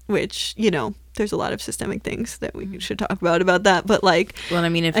 but which there's a lot of systemic things that we should talk about that, but like, well, I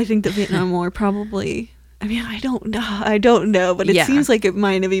mean, I think the Vietnam War probably, I mean, I don't know, but it seems like it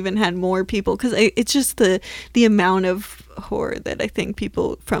might have even had more people, because it's just the amount of horror that I think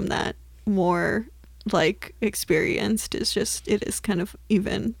people from that war like experienced is just, it is kind of,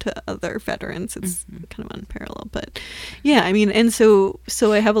 even to other veterans, it's kind of unparalleled. But I mean, and so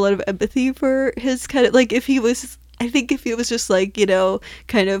I have a lot of empathy for his kind of, like, if he was just like,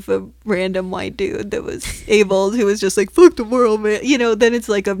 kind of a random white dude that was able, who was just like, fuck the world, man, then it's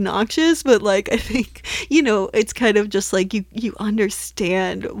like obnoxious. But like, I think, it's kind of just like, you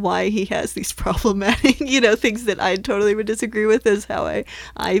understand why he has these problematic, things that I totally would disagree with, is how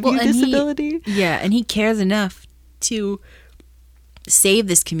I view disability. And he cares enough to save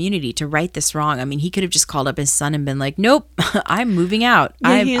this community, to right this wrong. I mean, he could have just called up his son and been like, nope, I'm moving out.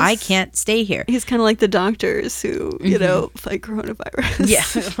 I can't stay here. He's kind of like the doctors who, fight coronavirus.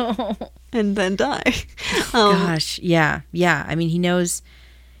 Yeah. And then die. Gosh. Yeah. I mean, he knows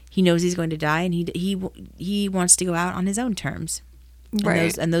he's going to die, and he wants to go out on his own terms.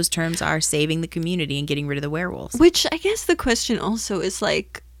 Right. And those terms are saving the community and getting rid of the werewolves. Which I guess the question also is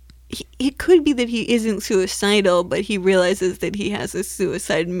like, it could be that he isn't suicidal, but he realizes that he has a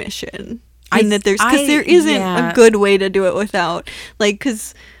suicide mission, and that there isn't a good way to do it without, like,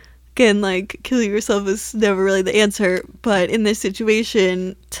 because again, like, killing yourself is never really the answer, but in this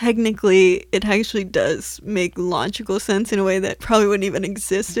situation, technically, it actually does make logical sense in a way that probably wouldn't even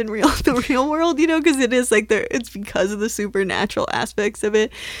exist in the real world, because it is like it's because of the supernatural aspects of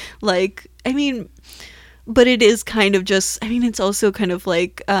it, like, I mean. But it is kind of just, I mean, it's also kind of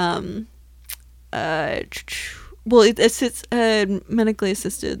like, it's medically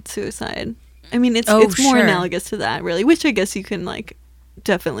assisted suicide. I mean, it's more analogous to that, really, which I guess you can, like,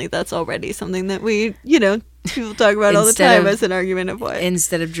 definitely, that's already something that we, people talk about all the time as an argument of what.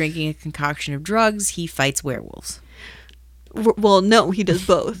 Instead of drinking a concoction of drugs, he fights werewolves. Well, no, he does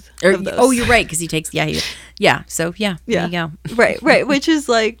both. Of those. Oh, you're right, because he takes, so, there you go. Right, which is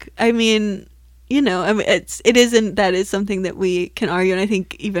like, I mean, you know, I mean, that is something that we can argue, and I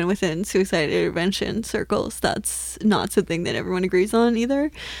think even within suicide intervention circles, that's not something that everyone agrees on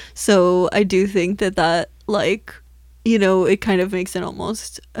either. So I do think that like, you know, it kind of makes it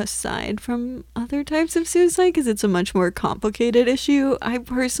almost aside from other types of suicide because it's a much more complicated issue. I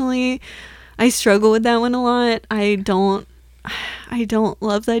struggle with that one a lot. I don't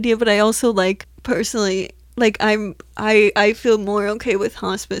love the idea, but I also like personally, like I feel more okay with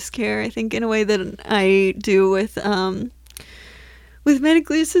hospice care, I think, in a way that I do with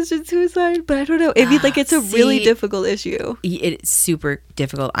medically assisted suicide. But I don't know. It's a really difficult issue. It's super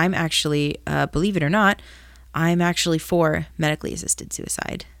difficult. I'm actually, believe it or not, I'm actually for medically assisted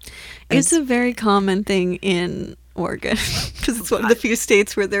suicide. It's a very common thing in Oregon because it's one of the few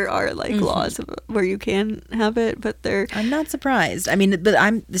states where there are like laws where you can have it, but I'm not surprised. I mean, but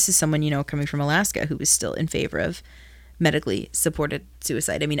this is someone, you know, coming from Alaska who is still in favor of medically supported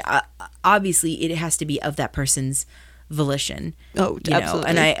suicide. I mean, obviously it has to be of that person's volition. Oh, you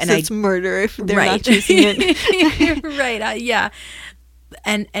absolutely. Know? And it's murder if they're not choosing it. Right. Yeah.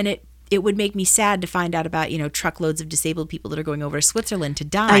 And it would make me sad to find out about, you know, truckloads of disabled people that are going over to Switzerland to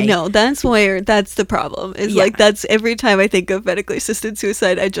die. I know. That's the problem. Is like, that's every time I think of medically assisted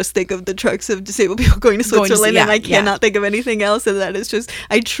suicide, I just think of the trucks of disabled people going to Switzerland, and I cannot think of anything else. And that is just,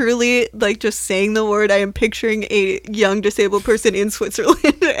 I truly, like, just saying the word, I am picturing a young disabled person in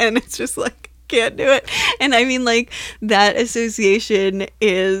Switzerland, and it's just like, can't do it. And I mean, like, that association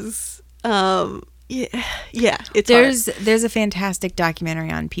is, it's there's a fantastic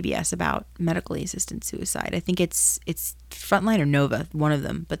documentary on PBS about medically assisted suicide. I think it's Frontline or Nova, one of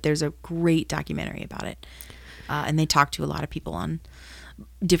them, but there's a great documentary about it, and they talk to a lot of people on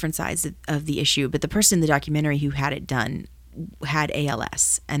different sides of the issue. But the person in the documentary who had it done had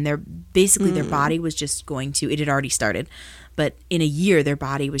ALS, and their body was just going to, it had already started, but in a year their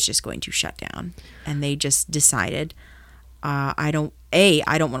body was just going to shut down, and they just decided, I don't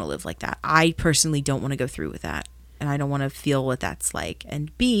want to live like that. I personally don't want to go through with that, and I don't want to feel what that's like.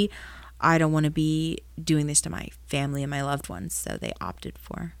 And B, I don't want to be doing this to my family and my loved ones. So they opted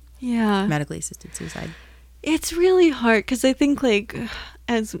for medically assisted suicide. It's really hard because I think, like,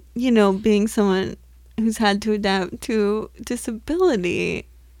 as you know, being someone who's had to adapt to disability,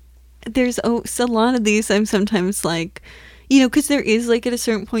 there's a lot of these. I'm sometimes like, you know, because there is, like, at a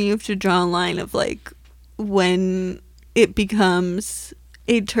certain point you have to draw a line of like when it becomes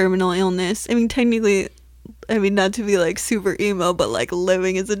a terminal illness. I mean, technically, not to be like super emo, but like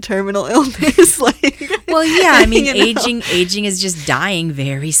living is a terminal illness. Like, well, yeah, I mean, aging is just dying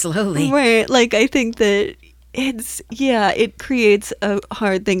very slowly. Right. Like, I think that it creates a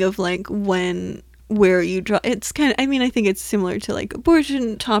hard thing of like where you draw. It's kind of, I mean, I think it's similar to like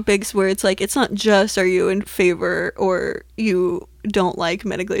abortion topics where it's like, it's not just are you in favor or you don't like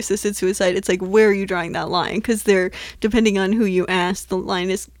medically assisted suicide. It's like, where are you drawing that line? Because depending on who you ask, the line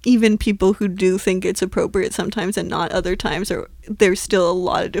is, even people who do think it's appropriate sometimes and not other times, or there's still a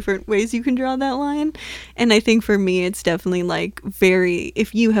lot of different ways you can draw that line. And I think for me, it's definitely like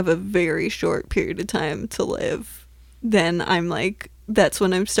if you have a very short period of time to live, then I'm like, that's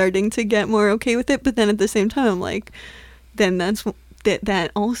when I'm starting to get more okay with it. But then at the same time, I'm like, then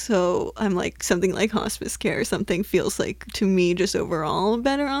that also, I'm like, something like hospice care or something feels like, to me, just overall a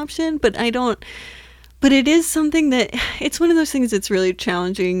better option. But it is something that, it's one of those things that's really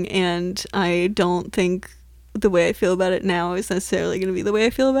challenging, and I don't think the way I feel about it now is necessarily going to be the way I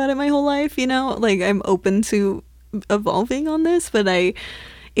feel about it my whole life, you know? Like, I'm open to evolving on this, but it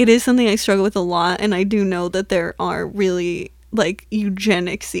is something I struggle with a lot, and I do know that there are really, like,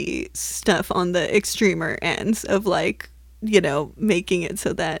 eugenics-y stuff on the extremer ends of, like, you know, making it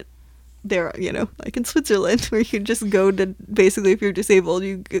so that there are, you know, like in Switzerland, where you just go to, basically, if you're disabled,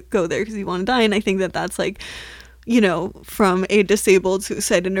 you go there because you want to die. And I think that that's like, you know, from a disabled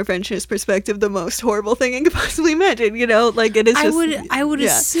suicide interventionist perspective, the most horrible thing I could possibly imagine, you know, like, it is just, I would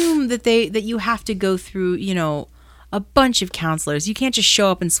assume that you have to go through, you know, a bunch of counselors. You can't just show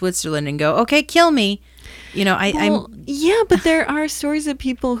up in Switzerland and go, okay, kill me. You know, yeah, but there are stories of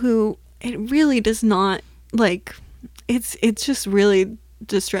people who it really does not, like, it's just really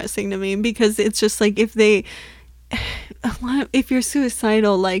distressing to me, because it's just like, if you're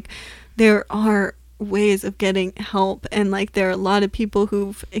suicidal, like, there are ways of getting help, and like, there are a lot of people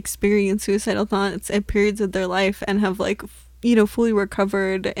who've experienced suicidal thoughts at periods of their life and have, like, you know, fully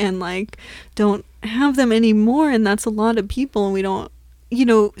recovered and like don't have them anymore, and that's a lot of people. And we don't, you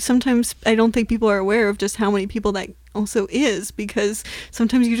know, sometimes I don't think people are aware of just how many people that also is, because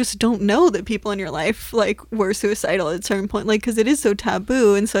sometimes you just don't know that people in your life like were suicidal at a certain point, like because it is so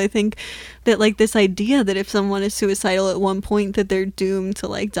taboo. And so I think that like this idea that if someone is suicidal at one point that they're doomed to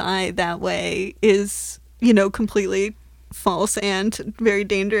like die that way is, you know, completely false and very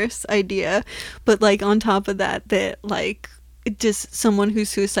dangerous idea. But like on top of that, that like just someone who's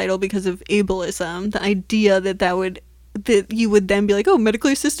suicidal because of ableism, the idea that you would then be like, oh,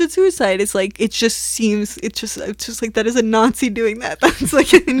 medically assisted suicide. It's like, it's just like, that is a Nazi doing that. That's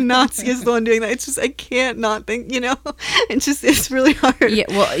like a Nazi is the one doing that. It's just, I can't not think, you know, it's really hard. Yeah.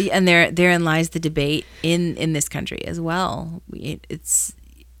 Well, and therein lies the debate in this country as well. It's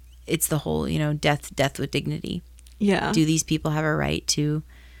the whole, you know, death with dignity. Yeah. Do these people have a right to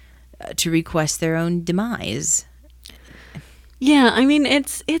request their own demise? Yeah, I mean,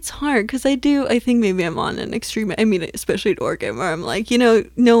 it's hard because I think maybe I'm on an extreme, I mean, especially at Oregon, where I'm like, you know,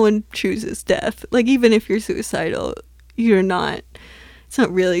 no one chooses death. Like, even if you're suicidal, it's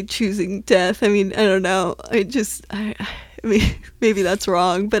not really choosing death. I mean, I don't know. I mean, maybe that's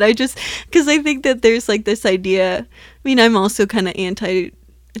wrong, but because I think that there's like this idea, I mean, I'm also kind of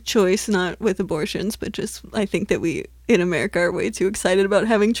anti-choice, not with abortions, but just, I think that we in America are way too excited about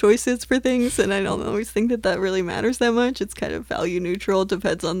having choices for things, and I don't always think that really matters that much. It's kind of value neutral,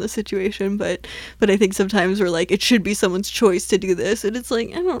 depends on the situation, but I think sometimes we're like, it should be someone's choice to do this, and it's like,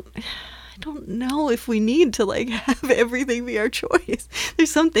 I don't know if we need to like have everything be our choice.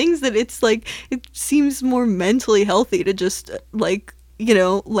 There's some things that it's like, it seems more mentally healthy to just like, you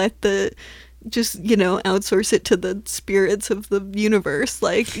know, outsource it to the spirits of the universe.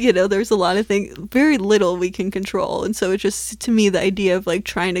 Like, you know, there's a lot of things, very little we can control. And so it just, to me, the idea of like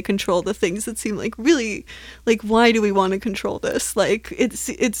trying to control the things that seem like really, like, why do we want to control this? Like, it's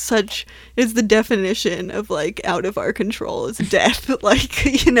the definition of like out of our control is death,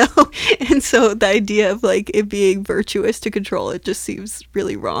 like, you know? And so the idea of like it being virtuous to control it just seems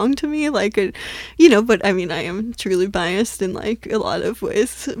really wrong to me. Like, you know, but I mean, I am truly biased in like a lot of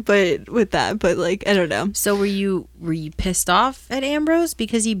ways, but with that, but like, I don't know. So were you pissed off at Ambrose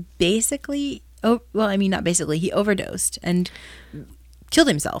because he basically, he overdosed and killed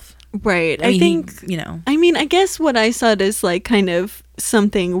himself? Right. I think, you know. I mean, I guess what I saw is like kind of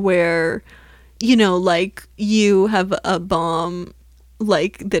something where, you know, like you have a bomb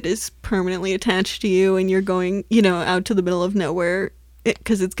like that is permanently attached to you and you're going, you know, out to the middle of nowhere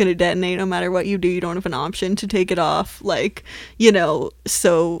because it's going to detonate no matter what you do. You don't have an option to take it off, like, you know,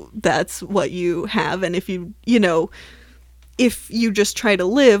 so that's what you have. And if you just try to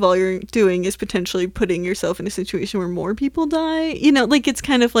live, all you're doing is potentially putting yourself in a situation where more people die, you know, like it's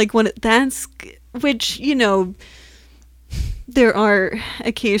kind of like which, you know, there are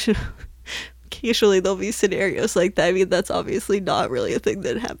occasionally there'll be scenarios like that. I mean, that's obviously not really a thing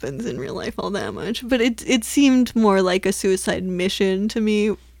that happens in real life all that much, but it seemed more like a suicide mission to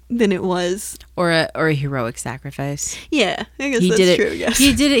me than it was, or a heroic sacrifice. Yeah, I guess that's true. Yes,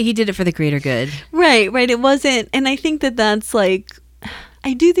 he did it for the greater good. Right. It wasn't, and I think that's like,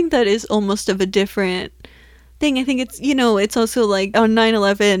 I do think that is almost of a different thing. I think it's, you know, it's also like on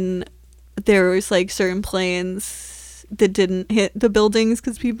 9/11 there was like certain planes that didn't hit the buildings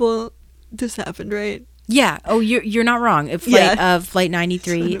because people. This happened, right? Yeah. Oh, you're not wrong. Flight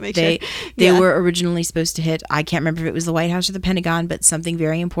 93, they were originally supposed to hit, I can't remember if it was the White House or the Pentagon, but something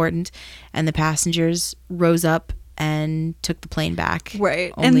very important, and the passengers rose up and took the plane back.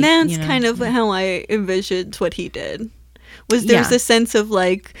 Right. And that's kind of how I envisioned what he did. There's a sense of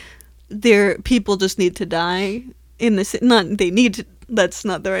like people just need to die in this, not they need to, that's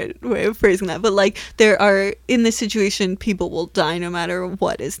not the right way of phrasing that, but like there are, in this situation, people will die no matter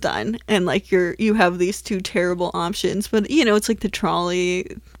what is done, and like you have these two terrible options, but you know, it's like the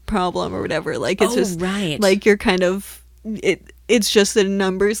trolley problem or whatever, like it's right. Like you're kind of it's just a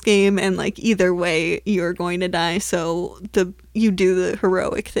numbers game, and like either way you're going to die, so you do the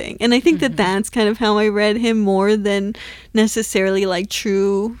heroic thing. And I think that that's kind of how I read him, more than necessarily like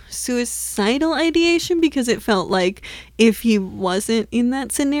true suicidal ideation, because it felt like if he wasn't in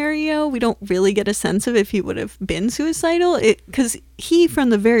that scenario, we don't really get a sense of if he would have been suicidal, because he, from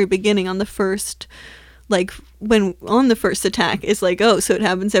the very beginning, on the first attack, is like, oh, so it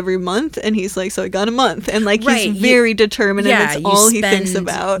happens every month, and he's like, so I got a month, and like he's very determined, and that's all he thinks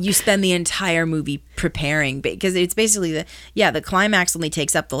about. You spend the entire movie preparing, because it's basically the climax only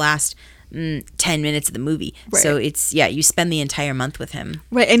takes up the last 10 minutes of the movie, right. So it's you spend the entire month with him,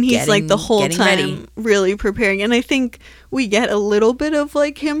 right? And he's like the whole time ready. Really preparing, and I think we get a little bit of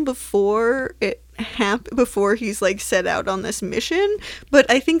like him before it before he's like set out on this mission. But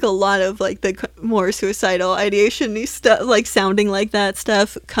I think a lot of like the more suicidal ideation stuff, like sounding like that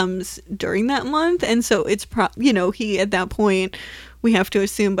stuff, comes during that month. And so it's he at that point, we have to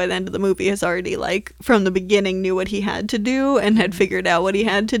assume by the end of the movie has already like from the beginning knew what he had to do and had figured out what he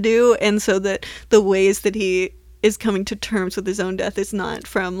had to do. And so that the ways that he is coming to terms with his own death is not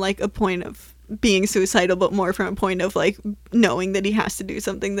from like a point of being suicidal, but more from a point of like knowing that he has to do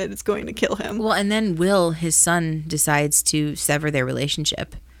something that is going to kill him. Well, and then Will, his son, decides to sever their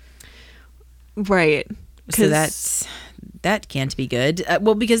relationship. Right. So that can't be good.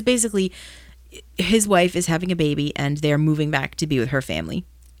 Well, because basically his wife is having a baby and they're moving back to be with her family.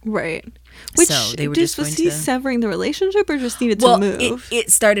 Right. Which so they were was he severing the relationship or just needed to move?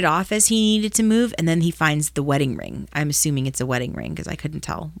 It started off as he needed to move, and then he finds the wedding ring. I'm assuming it's a wedding ring because I couldn't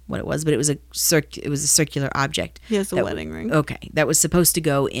tell what it was, but it was a circular object. He has a wedding ring. Okay, that was supposed to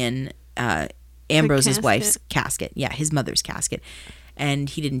go in Ambrose's casket. wife's casket. Yeah, his mother's casket. And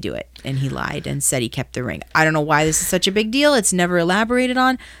he didn't do it, and he lied and said he kept the ring. I don't know why this is such a big deal. It's never elaborated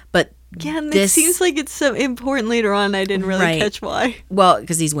on, but yeah, and it seems like it's so important later on. I didn't really catch why. Well,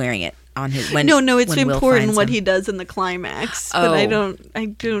 because he's wearing it on his. No, it's important what he does in the climax, but I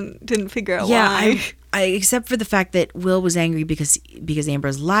didn't figure out why. I except for the fact that Will was angry because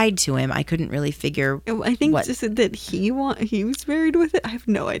Ambrose lied to him. I couldn't really figure. I think just that he was married with it. I have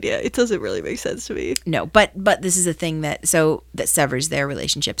no idea. It doesn't really make sense to me. No, but this is a thing that severs their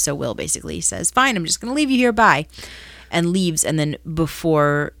relationship. So Will basically says, "Fine, I'm just going to leave you here. Bye," and leaves. And then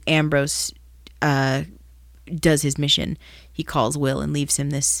before Ambrose does his mission, he calls Will and leaves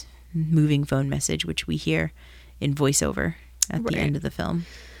him this moving phone message, which we hear in voiceover at the end of the film.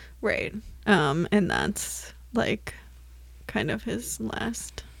 Right. And that's like kind of his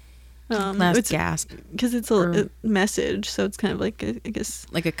last gasp, because it's a message, so it's kind of like I guess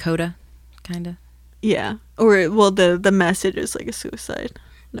like a coda, kind of. Yeah. Or the message is like a suicide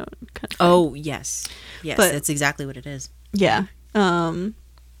note. Kind of oh yes, but that's exactly what it is. Yeah.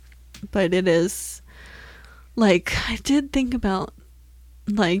 But it is like I did think about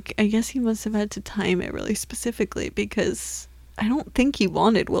like I guess he must have had to time it really specifically because I don't think he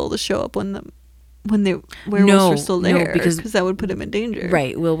wanted Will to show up when the werewolves were still there because that would put him in danger.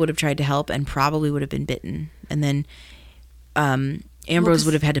 Right. Will would have tried to help and probably would have been bitten. And then Ambrose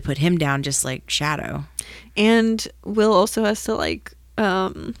would have had to put him down just like Shadow. And Will also has to like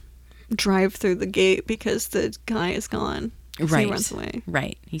drive through the gate because the guy is gone. So right. He runs away.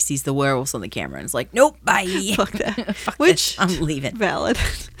 Right. He sees the werewolves on the camera and is like, nope, bye. Fuck that. Fuck Which, this. I'm leaving. Valid.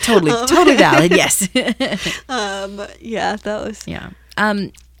 Totally valid, yes. Yeah, that was... Yeah.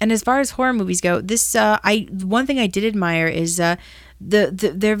 And as far as horror movies go, this, one thing I did admire is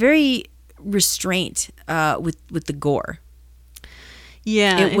they're very restrained with the gore.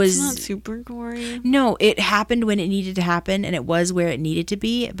 Yeah, it's not super gory. No, it happened when it needed to happen, and it was where it needed to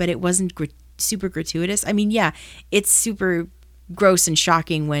be, but it wasn't super gratuitous. I mean, yeah, it's super gross and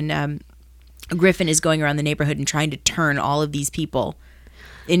shocking when Griffin is going around the neighborhood and trying to turn all of these people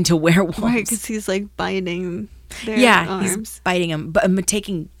into werewolves. Right, because he's like biting their arms. He's biting them, but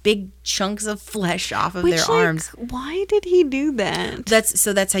taking big chunks of flesh off of their arms. Why did he do that?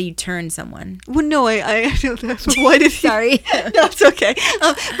 That's how you turn someone. Well, no, I know that. But why did he? Sorry, no, it's okay.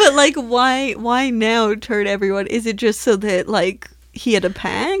 But like, why now turn everyone? Is it just so that like he had a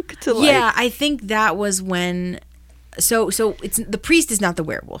pack to like? Yeah, I think that was when. So it's the priest is not the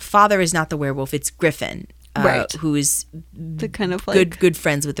werewolf. Father is not the werewolf. It's Griffin, right? Who is the kind of like good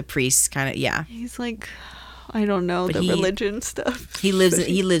friends with the priest, kind of. Yeah, he's like, I don't know, but the religion stuff. He lives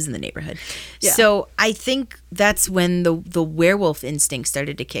in the neighborhood. Yeah. So I think that's when the werewolf instinct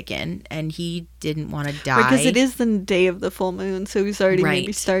started to kick in, and he didn't want to die. Because it is the day of the full moon, so he's already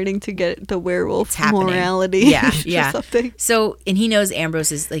maybe starting to get the werewolf morality. Yeah. Something. So, and he knows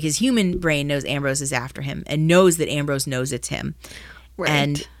Ambrose is, like, his human brain knows Ambrose is after him, and knows that Ambrose knows it's him. Right.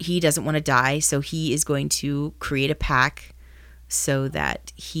 And he doesn't want to die, so he is going to create a pack so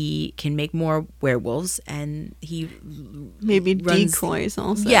that he can make more werewolves, and he maybe decoys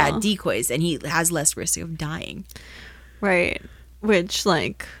also. Yeah, decoys, and he has less risk of dying. Right. Which,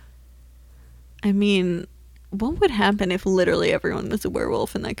 like, I mean, what would happen if literally everyone was a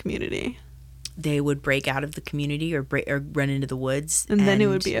werewolf in that community? They would break out of the community or run into the woods. And then it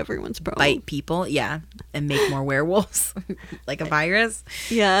would be everyone's problem. Bite people, yeah, and make more werewolves, like a virus.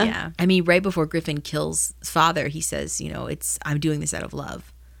 Yeah. Yeah. I mean, right before Griffin kills his father, he says, I'm doing this out of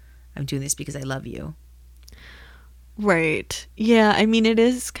love. I'm doing this because I love you. Right. Yeah, I mean, it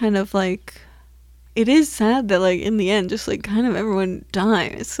is kind of like, it is sad that, like, in the end, just, like, kind of everyone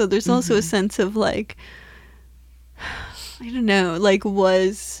dies. So there's also a sense of, like, I don't know, like,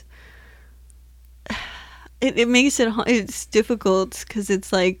 was it makes it's difficult because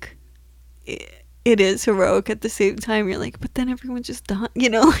it's like it is heroic at the same time. You're like, but then everyone just died, you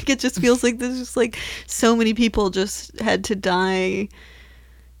know, like it just feels like there's just like so many people just had to die,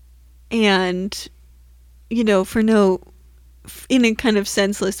 and you know, in a kind of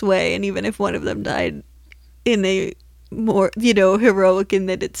senseless way. And even if one of them died in a more, you know, heroic in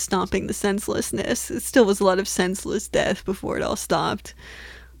that it's stopping the senselessness, it still was a lot of senseless death before it all stopped.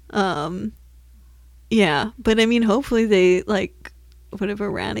 Yeah, but I mean, hopefully they like would have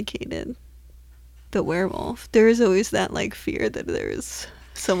eradicated the werewolf. There is always that like fear that there's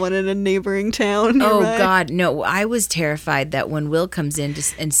someone in a neighboring town Oh nearby. God, no! I was terrified that when Will comes in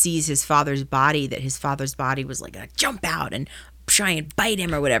and sees his father's body, that his father's body was like gonna jump out and try and bite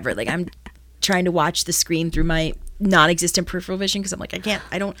him or whatever. Like I'm trying to watch the screen through my non-existent peripheral vision because I'm like,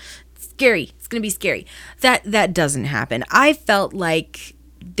 I don't. It's scary. It's gonna be scary. That doesn't happen. I felt like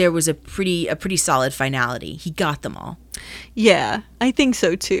there was a pretty solid finality. He got them all. Yeah, I think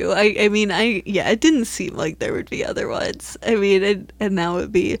so too. I mean, it didn't seem like there would be other ones. I mean, and now it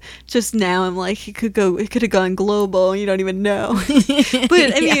would be just now. I'm like, it could have gone global. You don't even know.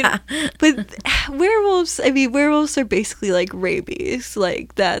 But I mean, but werewolves. I mean, werewolves are basically like rabies.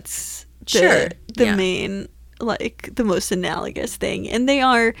 Like that's the main, like the most analogous thing. And they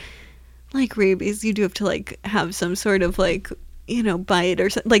are like rabies. You do have to like have some sort of like, you know, bite or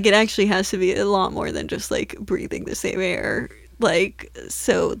something. Like it actually has to be a lot more than just like breathing the same air. Like,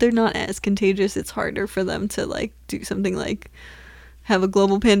 so they're not as contagious. It's harder for them to like do something like have a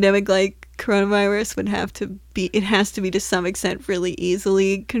global pandemic like coronavirus would have to be. It has to be to some extent really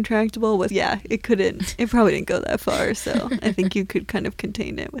easily contractable. With it probably didn't go that far. So I think you could kind of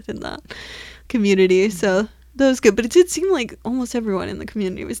contain it within that community. So that was good. But it did seem like almost everyone in the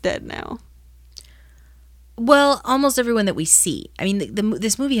community was dead now. Well, almost everyone that we see. I mean,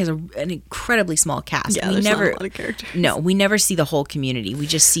 this movie has an incredibly small cast. Yeah, there's not a lot of characters. No, we never see the whole community. We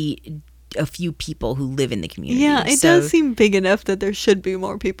just see a few people who live in the community. Yeah, it does seem big enough that there should be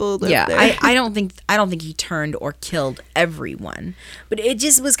more people who live there. I don't think he turned or killed everyone, but it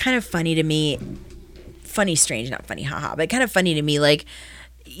just was kind of funny to me. Funny, strange, not funny, haha, but kind of funny to me. Like,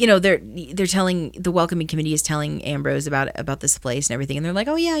 you know, they're telling, the welcoming committee is telling Ambrose about this place and everything, and they're like,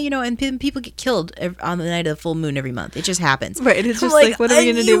 oh yeah, you know, and people get killed on the night of the full moon every month. It just happens. Right. It's just like, what are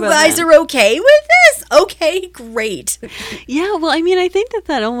we gonna do about that? You guys are okay with this? Okay, great. Yeah. Well, I mean, I think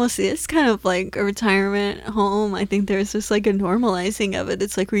that almost is kind of like a retirement home. I think there's just like a normalizing of it.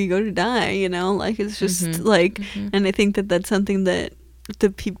 It's like where you go to die. You know, like it's just and I think that's something that the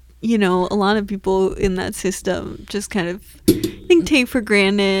people. You know, a lot of people in that system just kind of take for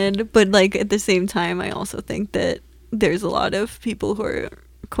granted. But like at the same time, I also think that there's a lot of people who are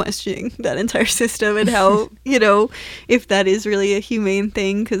questioning that entire system and how, you know, if that is really a humane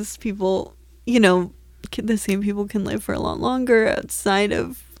thing, because people, you know, the same people can live for a lot longer outside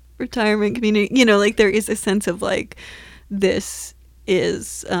of retirement community. You know, like there is a sense of like this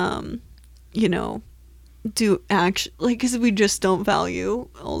is, you know, do actually, like, because we just don't value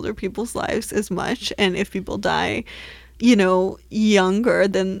older people's lives as much, and if people die, you know, younger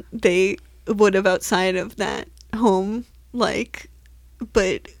than they would have outside of that home, like,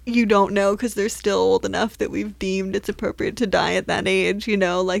 but you don't know because they're still old enough that we've deemed it's appropriate to die at that age, you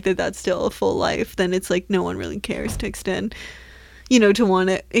know, like that's still a full life, then it's like no one really cares to extend, you know, to want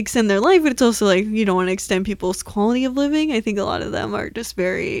to extend their life. But it's also like you don't want to extend people's quality of living. I think a lot of them are just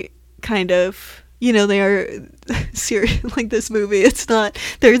very kind of, you know, they are serious. Like this movie, it's not,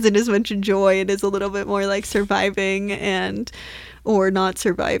 there isn't as much joy. It is a little bit more like surviving or not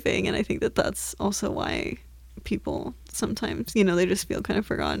surviving. And I think that's also why people sometimes, you know, they just feel kind of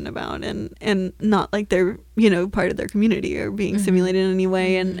forgotten about and not like they're, you know, part of their community or being simulated in any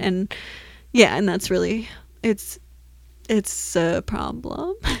way. And yeah, and that's really, it's a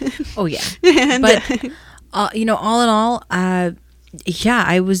problem. Oh yeah. And, but you know, all in all, yeah,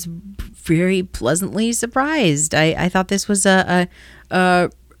 I was very pleasantly surprised. I thought this was a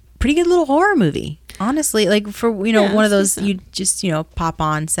pretty good little horror movie, honestly. Like for, you know, one of those you just, you know, pop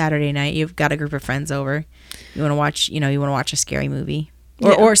on Saturday night. You've got a group of friends over. You want to watch, you know, a scary movie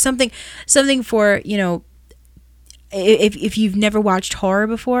or something for, you know, if you've never watched horror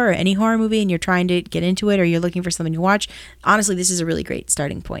before or any horror movie and you're trying to get into it or you're looking for something to watch, honestly, this is a really great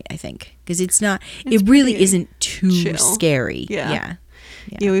starting point, I think, because it really isn't too chill. Scary. Yeah,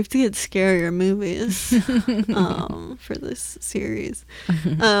 we have to get scarier movies for this series.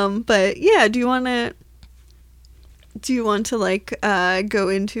 But yeah, do you want to like go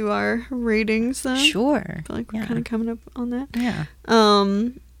into our ratings then? Sure. I feel like we're kind of coming up on that. Yeah.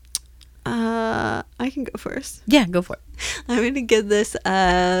 I can go first. Yeah, go for it. I'm gonna give this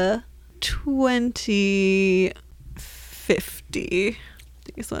 2050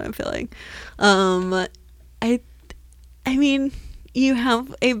 is what I'm feeling. I mean, you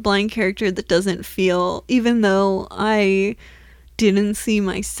have a blind character that doesn't feel, even though I didn't see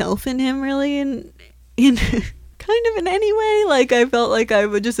myself in him really in kind of in any way. Like, I felt like I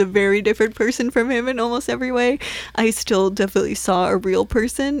was just a very different person from him in almost every way. I still definitely saw a real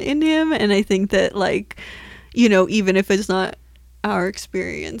person in him, and I think that, like, you know, even if it's not our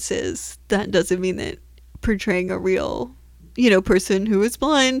experiences, that doesn't mean that portraying a real, you know, person who is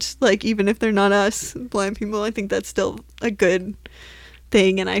blind, like, even if they're not us blind people, I think that's still a good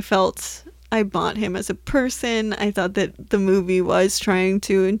thing. And I felt I bought him as a person. I thought that the movie was trying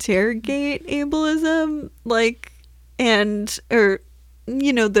to interrogate ableism, like, or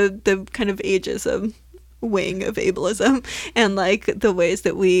you know, the kind of ageism wing of ableism, and like the ways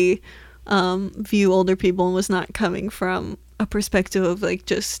that we view older people, and was not coming from a perspective of like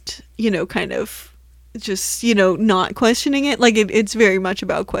just, you know, kind of just, you know, not questioning it. Like it's very much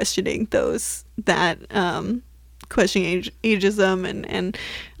about questioning questioning ageism and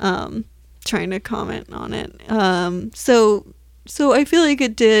trying to comment on it. So I feel like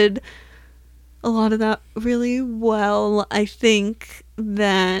it did a lot of that really well. I think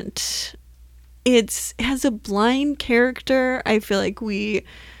that it has a blind character. I feel like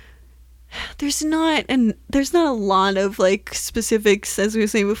there's not a lot of like specifics, as we were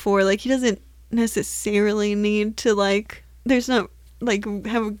saying before. Like, he doesn't necessarily need to, like, there's not like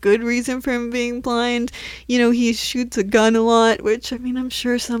have a good reason for him being blind. You know, he shoots a gun a lot, which, I mean, I'm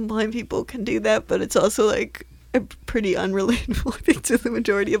sure some blind people can do that, but it's also like a pretty unrelatable thing to the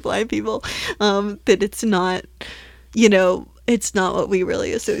majority of blind people, that it's not, you know, it's not what we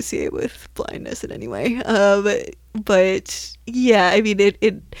really associate with blindness in any way. But yeah, I mean,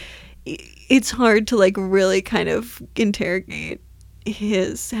 it's hard to like really kind of interrogate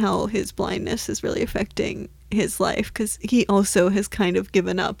how his blindness is really affecting his life, because he also has kind of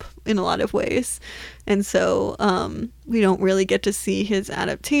given up in a lot of ways, and so we don't really get to see his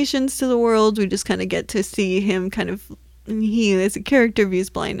adaptations to the world. We just kind of get to see him he as a character views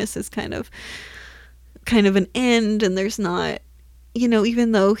blindness as kind of an end, and there's not, you know,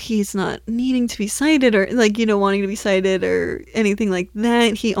 even though he's not needing to be sighted or like, you know, wanting to be sighted or anything like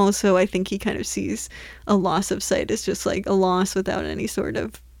that, he also, I think he kind of sees a loss of sight as just like a loss without any sort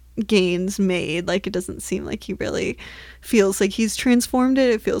of gains made. Like, it doesn't seem like he really feels like he's transformed it.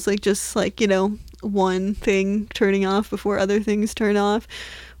 It feels like just like, you know, one thing turning off before other things turn off,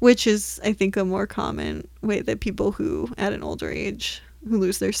 which is, I think, a more common way that people who at an older age who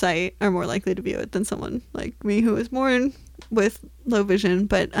lose their sight are more likely to view it than someone like me who was born with low vision.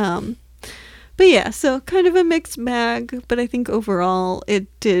 But yeah, so kind of a mixed bag, but I think overall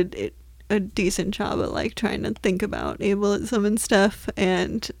it did a decent job at like trying to think about ableism and stuff.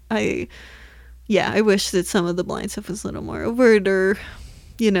 And I wish that some of the blind stuff was a little more overt, or,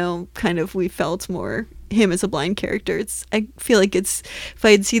 you know, kind of we felt more him as a blind character. I feel like if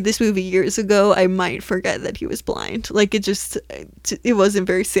I had seen this movie years ago, I might forget that he was blind. Like, it wasn't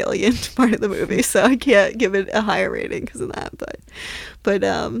very salient part of the movie, so I can't give it a higher rating because of that. But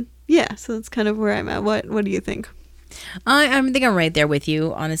yeah, so that's kind of where I'm at. What do you think? I think I'm right there with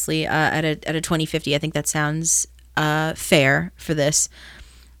you, honestly. At a 2050, I think that sounds fair for this.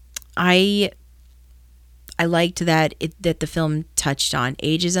 I liked that the film touched on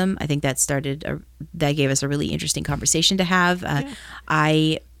ageism. I think that gave us a really interesting conversation to have.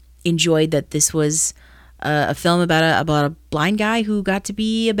 I enjoyed that this was a film about a blind guy who got to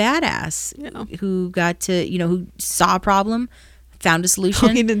be a badass, who got to, you know, who saw a problem, found a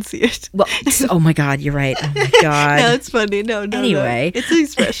solution. Oh, he didn't see it. Well, oh my God, you're right. Oh my God. No, it's funny. No. Anyway, it's an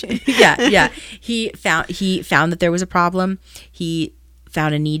expression. Yeah. He found that there was a problem. He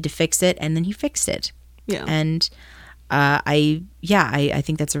found a need to fix it, and then he fixed it. Yeah. And I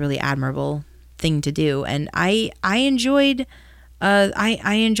think that's a really admirable thing to do. And I enjoyed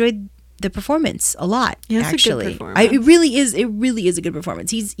the performance a lot. Yeah, actually. a good performance. It really is a good performance.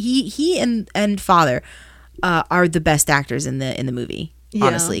 He and Father are the best actors in the movie,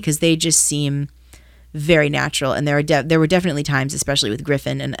 honestly, because they just seem very natural. And there were definitely times, especially with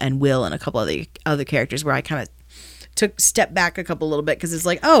Griffin and Will and a couple other characters, where I kind of step back a little bit, because it's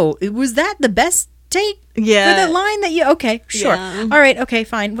like, oh, was that the best take for that line that you, okay, sure, all right, okay,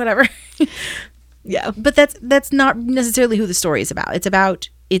 fine, whatever. Yeah, but that's not necessarily who the story is about. It's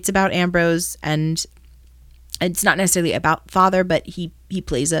about Ambrose, and it's not necessarily about Father, but he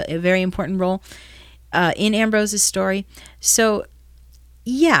plays a very important role in Ambrose's story. So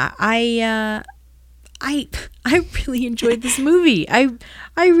yeah, I really enjoyed this movie. I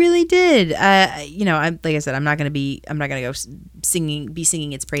really did. Like I said, I'm not gonna go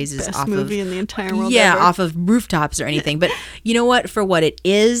singing its praises Best off movie of in the entire world. yeah, ever. off of rooftops or anything. But you know what? For what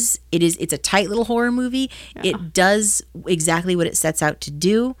it's a tight little horror movie. Yeah. It does exactly what it sets out to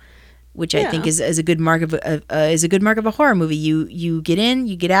do, which I think is a good mark of a horror movie. You get in,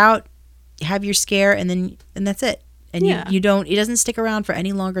 you get out, you have your scare, and that's it. And it doesn't stick around for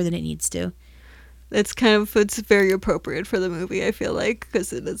any longer than it needs to. It's very appropriate for the movie, I feel like,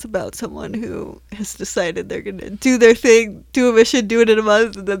 because it is about someone who has decided they're going to do their thing, do a mission, do it in a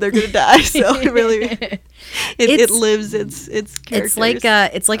month, and then they're going to die. So it really, it lives its characters.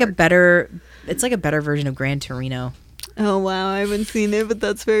 It's like a better version of Gran Torino. Oh, wow. I haven't seen it, but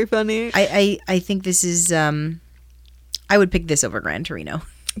that's very funny. I think this is, I would pick this over Gran Torino.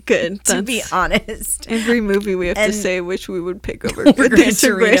 Good. To be honest. Every movie we have to say which we would pick over Gran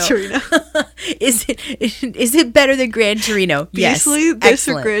Torino. Is it better than Gran Torino? Yes. Beastly, this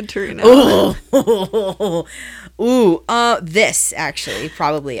or Gran Torino? This actually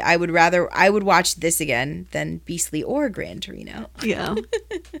probably. I would watch this again than Beastly or Gran Torino. Yeah.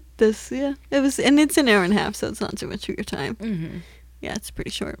 It was, and it's an hour and a half, so it's not too much of your time. Mm-hmm. Yeah, it's pretty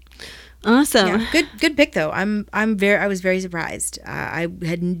short. Awesome. Yeah, good pick though. I was very surprised. I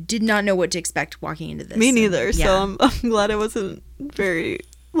did not know what to expect walking into this. Me neither. So I'm glad I wasn't very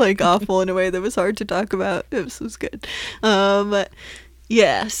awful in a way that was hard to talk about. This was good.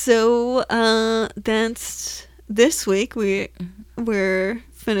 Yeah. So that's this week. We're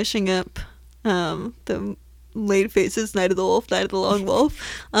finishing up the Late Faces, Night of the Wolf, Night of the Long Wolf.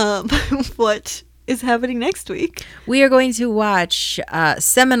 What is happening next week? We are going to watch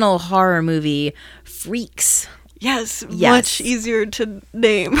seminal horror movie Freaks. Yes, much easier to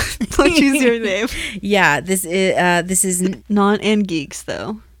name. Much easier to name. Yeah, this is not and geeks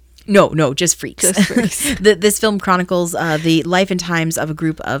though. No, just Freaks. Just Freaks. This film chronicles the life and times of a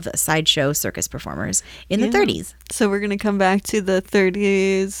group of sideshow circus performers in the 30s. So we're gonna come back to the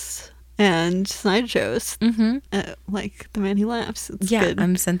 30s. And sideshows, like The Man Who Laughs. It's good.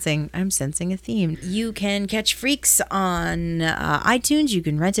 I'm sensing a theme. You can catch Freaks on iTunes. You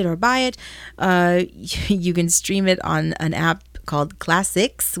can rent it or buy it. You can stream it on an app called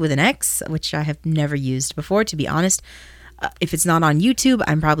Classics with an X, which I have never used before, to be honest. If it's not on YouTube,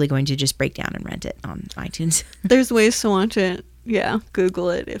 I'm probably going to just break down and rent it on iTunes. There's ways to watch it. Yeah, Google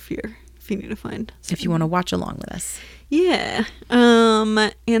it if you need to find something. If you want to watch along with us. Yeah.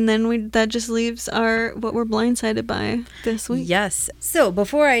 And then that just leaves what we're blindsided by this week. Yes. So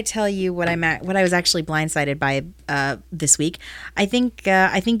before I tell you what I was actually blindsided by this week, I think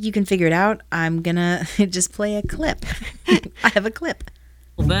you can figure it out. I'm gonna just play a clip. I have a clip.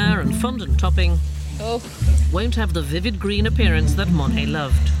 Bear and fondant topping won't have the vivid green appearance that Monet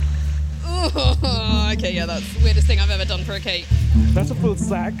loved. Oh, okay, yeah, that's the weirdest thing I've ever done for a cake. That's a full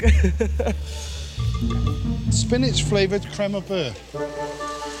sack. Spinach flavoured creme of beurre.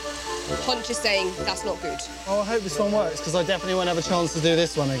 Punch is saying that's not good. Oh, I hope this one works because I definitely won't have a chance to do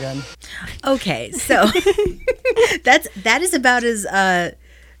this one again. Okay, so that is about as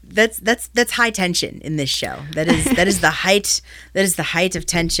that's high tension in this show. That is the height of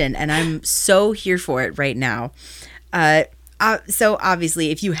tension, and I'm so here for it right now. So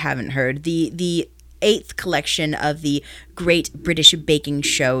obviously, if you haven't heard, the 8th collection of the Great British Baking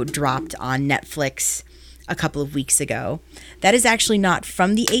Show dropped on Netflix a couple of weeks ago. That is actually not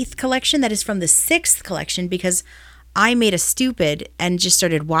from the 8th collection. That is from the 6th collection, because I made a stupid and just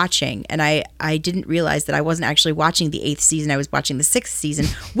started watching, and I didn't realize that I wasn't actually watching the 8th season. I was watching the 6th season,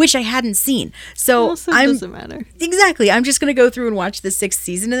 which I hadn't seen. So also doesn't matter. Exactly. I'm just going to go through and watch the 6th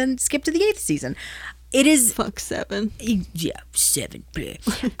season and then skip to the 8th season. It is... Fuck 7. Yeah, 7.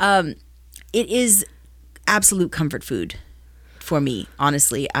 It is absolute comfort food for me,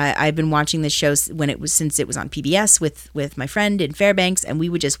 honestly. I've been watching this show since it was on PBS with my friend in Fairbanks, and we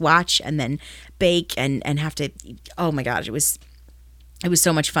would just watch and then bake and have to. Oh my gosh, it was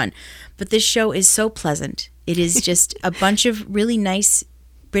so much fun. But this show is so pleasant. It is just a bunch of really nice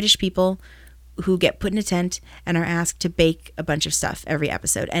British people who get put in a tent and are asked to bake a bunch of stuff every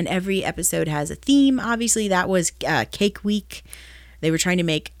episode. And every episode has a theme. Obviously, that was Cake Week. They were trying to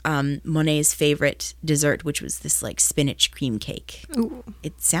make Monet's favorite dessert, which was this like spinach cream cake. Ooh,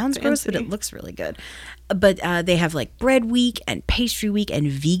 it sounds fancy. gross, but it looks really good. But they have like bread week and pastry week, and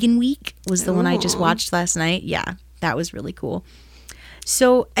vegan week was the one I just watched last night. Yeah, that was really cool.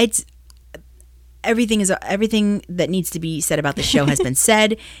 So everything that needs to be said about the show has been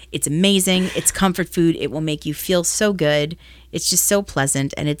said. It's amazing. It's comfort food. It will make you feel so good. It's just so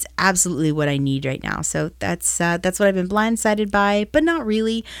pleasant, and it's absolutely what I need right now. So that's what I've been blindsided by, but not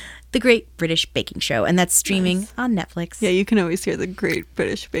really. The Great British Baking Show, and that's streaming on Netflix. Yeah, you can always hear the Great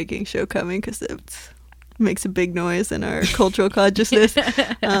British Baking Show coming because it makes a big noise in our cultural consciousness.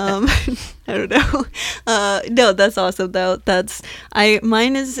 I don't know. No, that's awesome though.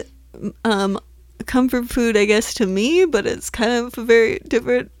 Mine is comfort food, I guess, to me, but it's kind of a very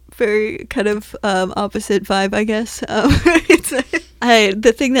different, very kind of opposite vibe, I guess.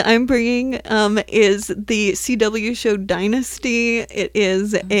 The thing that I'm bringing is the CW show Dynasty. It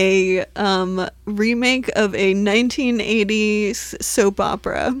is a remake of a 1980s soap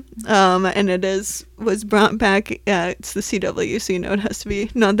opera, and it was brought back. It's the CW, so you know it has to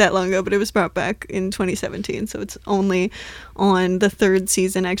be not that long ago, but it was brought back in 2017. So it's only on the third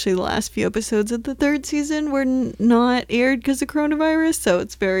season. Actually, the last few episodes of the third season were not aired because of coronavirus. So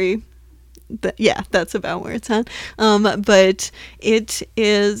it's very. That's about where it's at. But it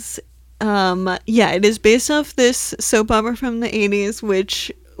is, it is based off this soap opera from the 80s,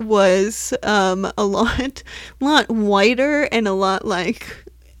 which was a lot whiter and a lot like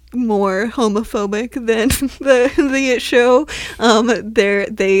more homophobic than the show.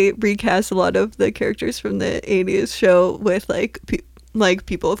 They recast a lot of the characters from the 80s show with like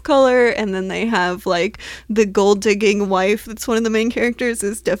people of color, and then they have like the gold digging wife that's one of the main characters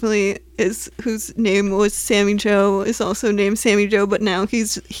whose name was Sammy Joe, is also named Sammy Joe, but now he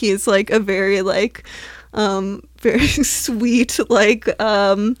is like a very like very sweet, like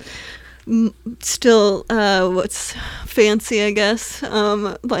still what's fancy, I guess,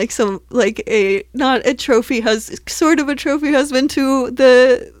 like some like a not a trophy sort of a trophy husband to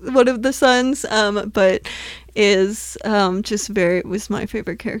one of the sons, but is just was my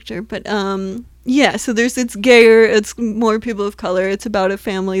favorite character. But so it's gayer, it's more people of color. It's about a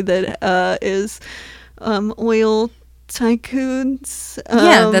family that is oil tycoons.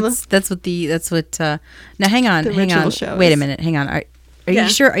 That's what now hang on show wait a minute, hang on. Are you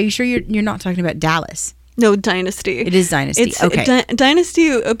sure you're not talking about Dallas? No, Dynasty. It is Dynasty. Okay. Dynasty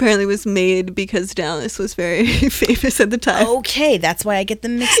apparently was made because Dallas was very famous at the time. Okay, that's why I get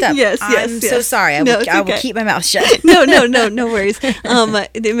them mixed up. Yes. I'm so sorry. I will keep my mouth shut. No worries.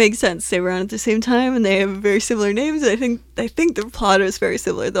 It makes sense. They were on at the same time, and they have very similar names. I think the plot is very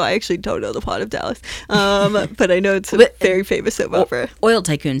similar, though I actually don't know the plot of Dallas. But I know it's a very famous soap opera. Oil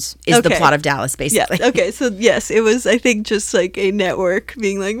Tycoons is the plot of Dallas, basically. Yeah. Okay. So yes, it was, I think, just like a network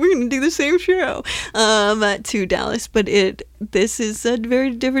being like, we're going to do the same show. To Dallas, but this is a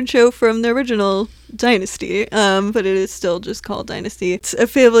very different show from the original Dynasty, but it is still just called Dynasty. It's a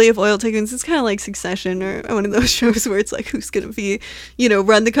family of oil tycoons. It's kind of like Succession, or one of those shows where it's like who's gonna be,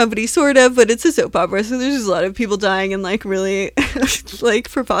 run the company, sort of, but it's a soap opera, so there's just a lot of people dying and like really like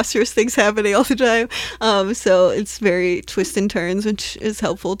preposterous things happening all the time. So it's very twists and turns, which is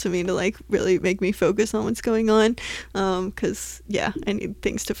helpful to me to like really make me focus on what's going on, because I need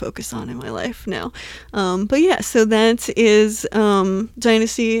things to focus on in my life now. So that is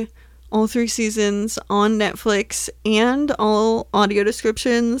Dynasty, all 3 seasons on Netflix, and all audio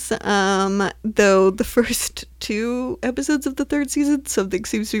descriptions, though the first 2 episodes of the 3rd season, something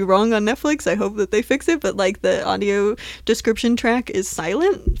seems to be wrong on Netflix. I hope that they fix it, but like the audio description track is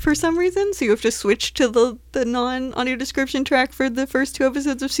silent for some reason, so you have to switch to the non-audio description track for the first 2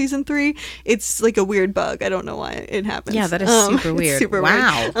 episodes of season 3. It's like a weird bug. I don't know why it happens. Yeah, that is super weird. Super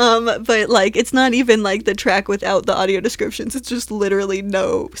wow. weird. But like it's not even like the track without the audio descriptions. It's just literally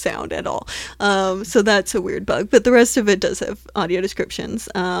no sound at all. So that's a weird bug, but the rest of it does have audio descriptions.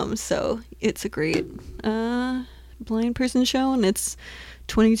 So it's a great blind person show, and it's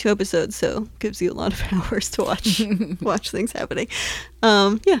 22 episodes, so gives you a lot of hours to watch things happening.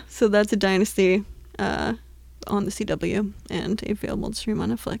 So that's a Dynasty on the CW and available to stream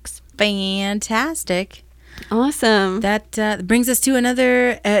on Netflix. Fantastic. Awesome. That brings us to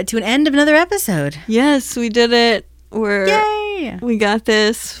another to an end of another episode. Yes, we did it. Yay! We got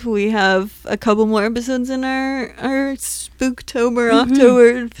this. We have a couple more episodes in our Spooktober,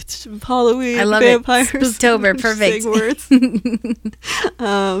 October, Halloween, I love vampires. It. Spooktober, perfect. Words.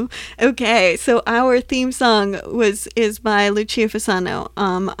 Okay, so our theme song is by Lucia Fasano.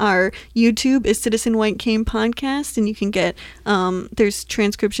 Our YouTube is Citizen White Cane Podcast, and you can get there's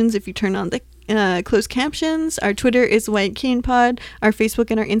transcriptions if you turn on the closed captions. Our Twitter is White Cane Pod. Our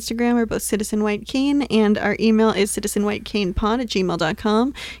Facebook and our Instagram are both Citizen White Cane, and our email is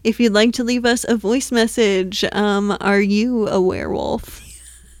citizenwhitecanepod@gmail.com. If you'd like to leave us a voice message, are you a werewolf?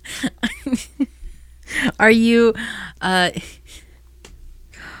 Are you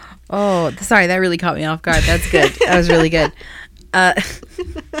Oh, sorry, that really caught me off guard. That's good. That was really good.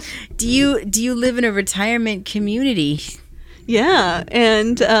 Do you live in a retirement community? Yeah,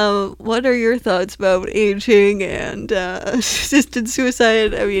 and what are your thoughts about aging and assisted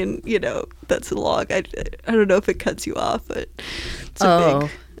suicide? I mean, that's a long. I don't know if it cuts you off, but it's a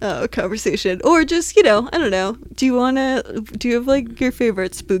big conversation. Or just, I don't know. Do you have like your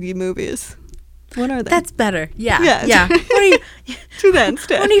favorite spooky movies? What are they? That's better. Yeah. Yeah. What are you, Do that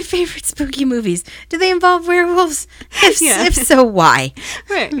instead. What are your favorite spooky movies? Do they involve werewolves? If so, why?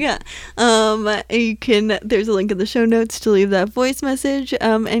 Right, yeah. There's a link in the show notes to leave that voice message.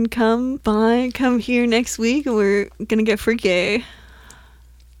 And come here next week and we're gonna get freaky.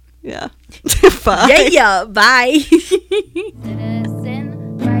 Yeah. Bye. Yeah, bye.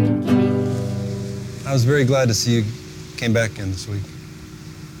 Citizen Viking. I was very glad to see you came back in this week.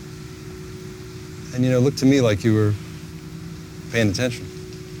 And it looked to me like you were paying attention.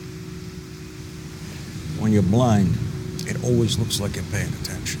 When you're blind, it always looks like you're paying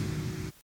attention.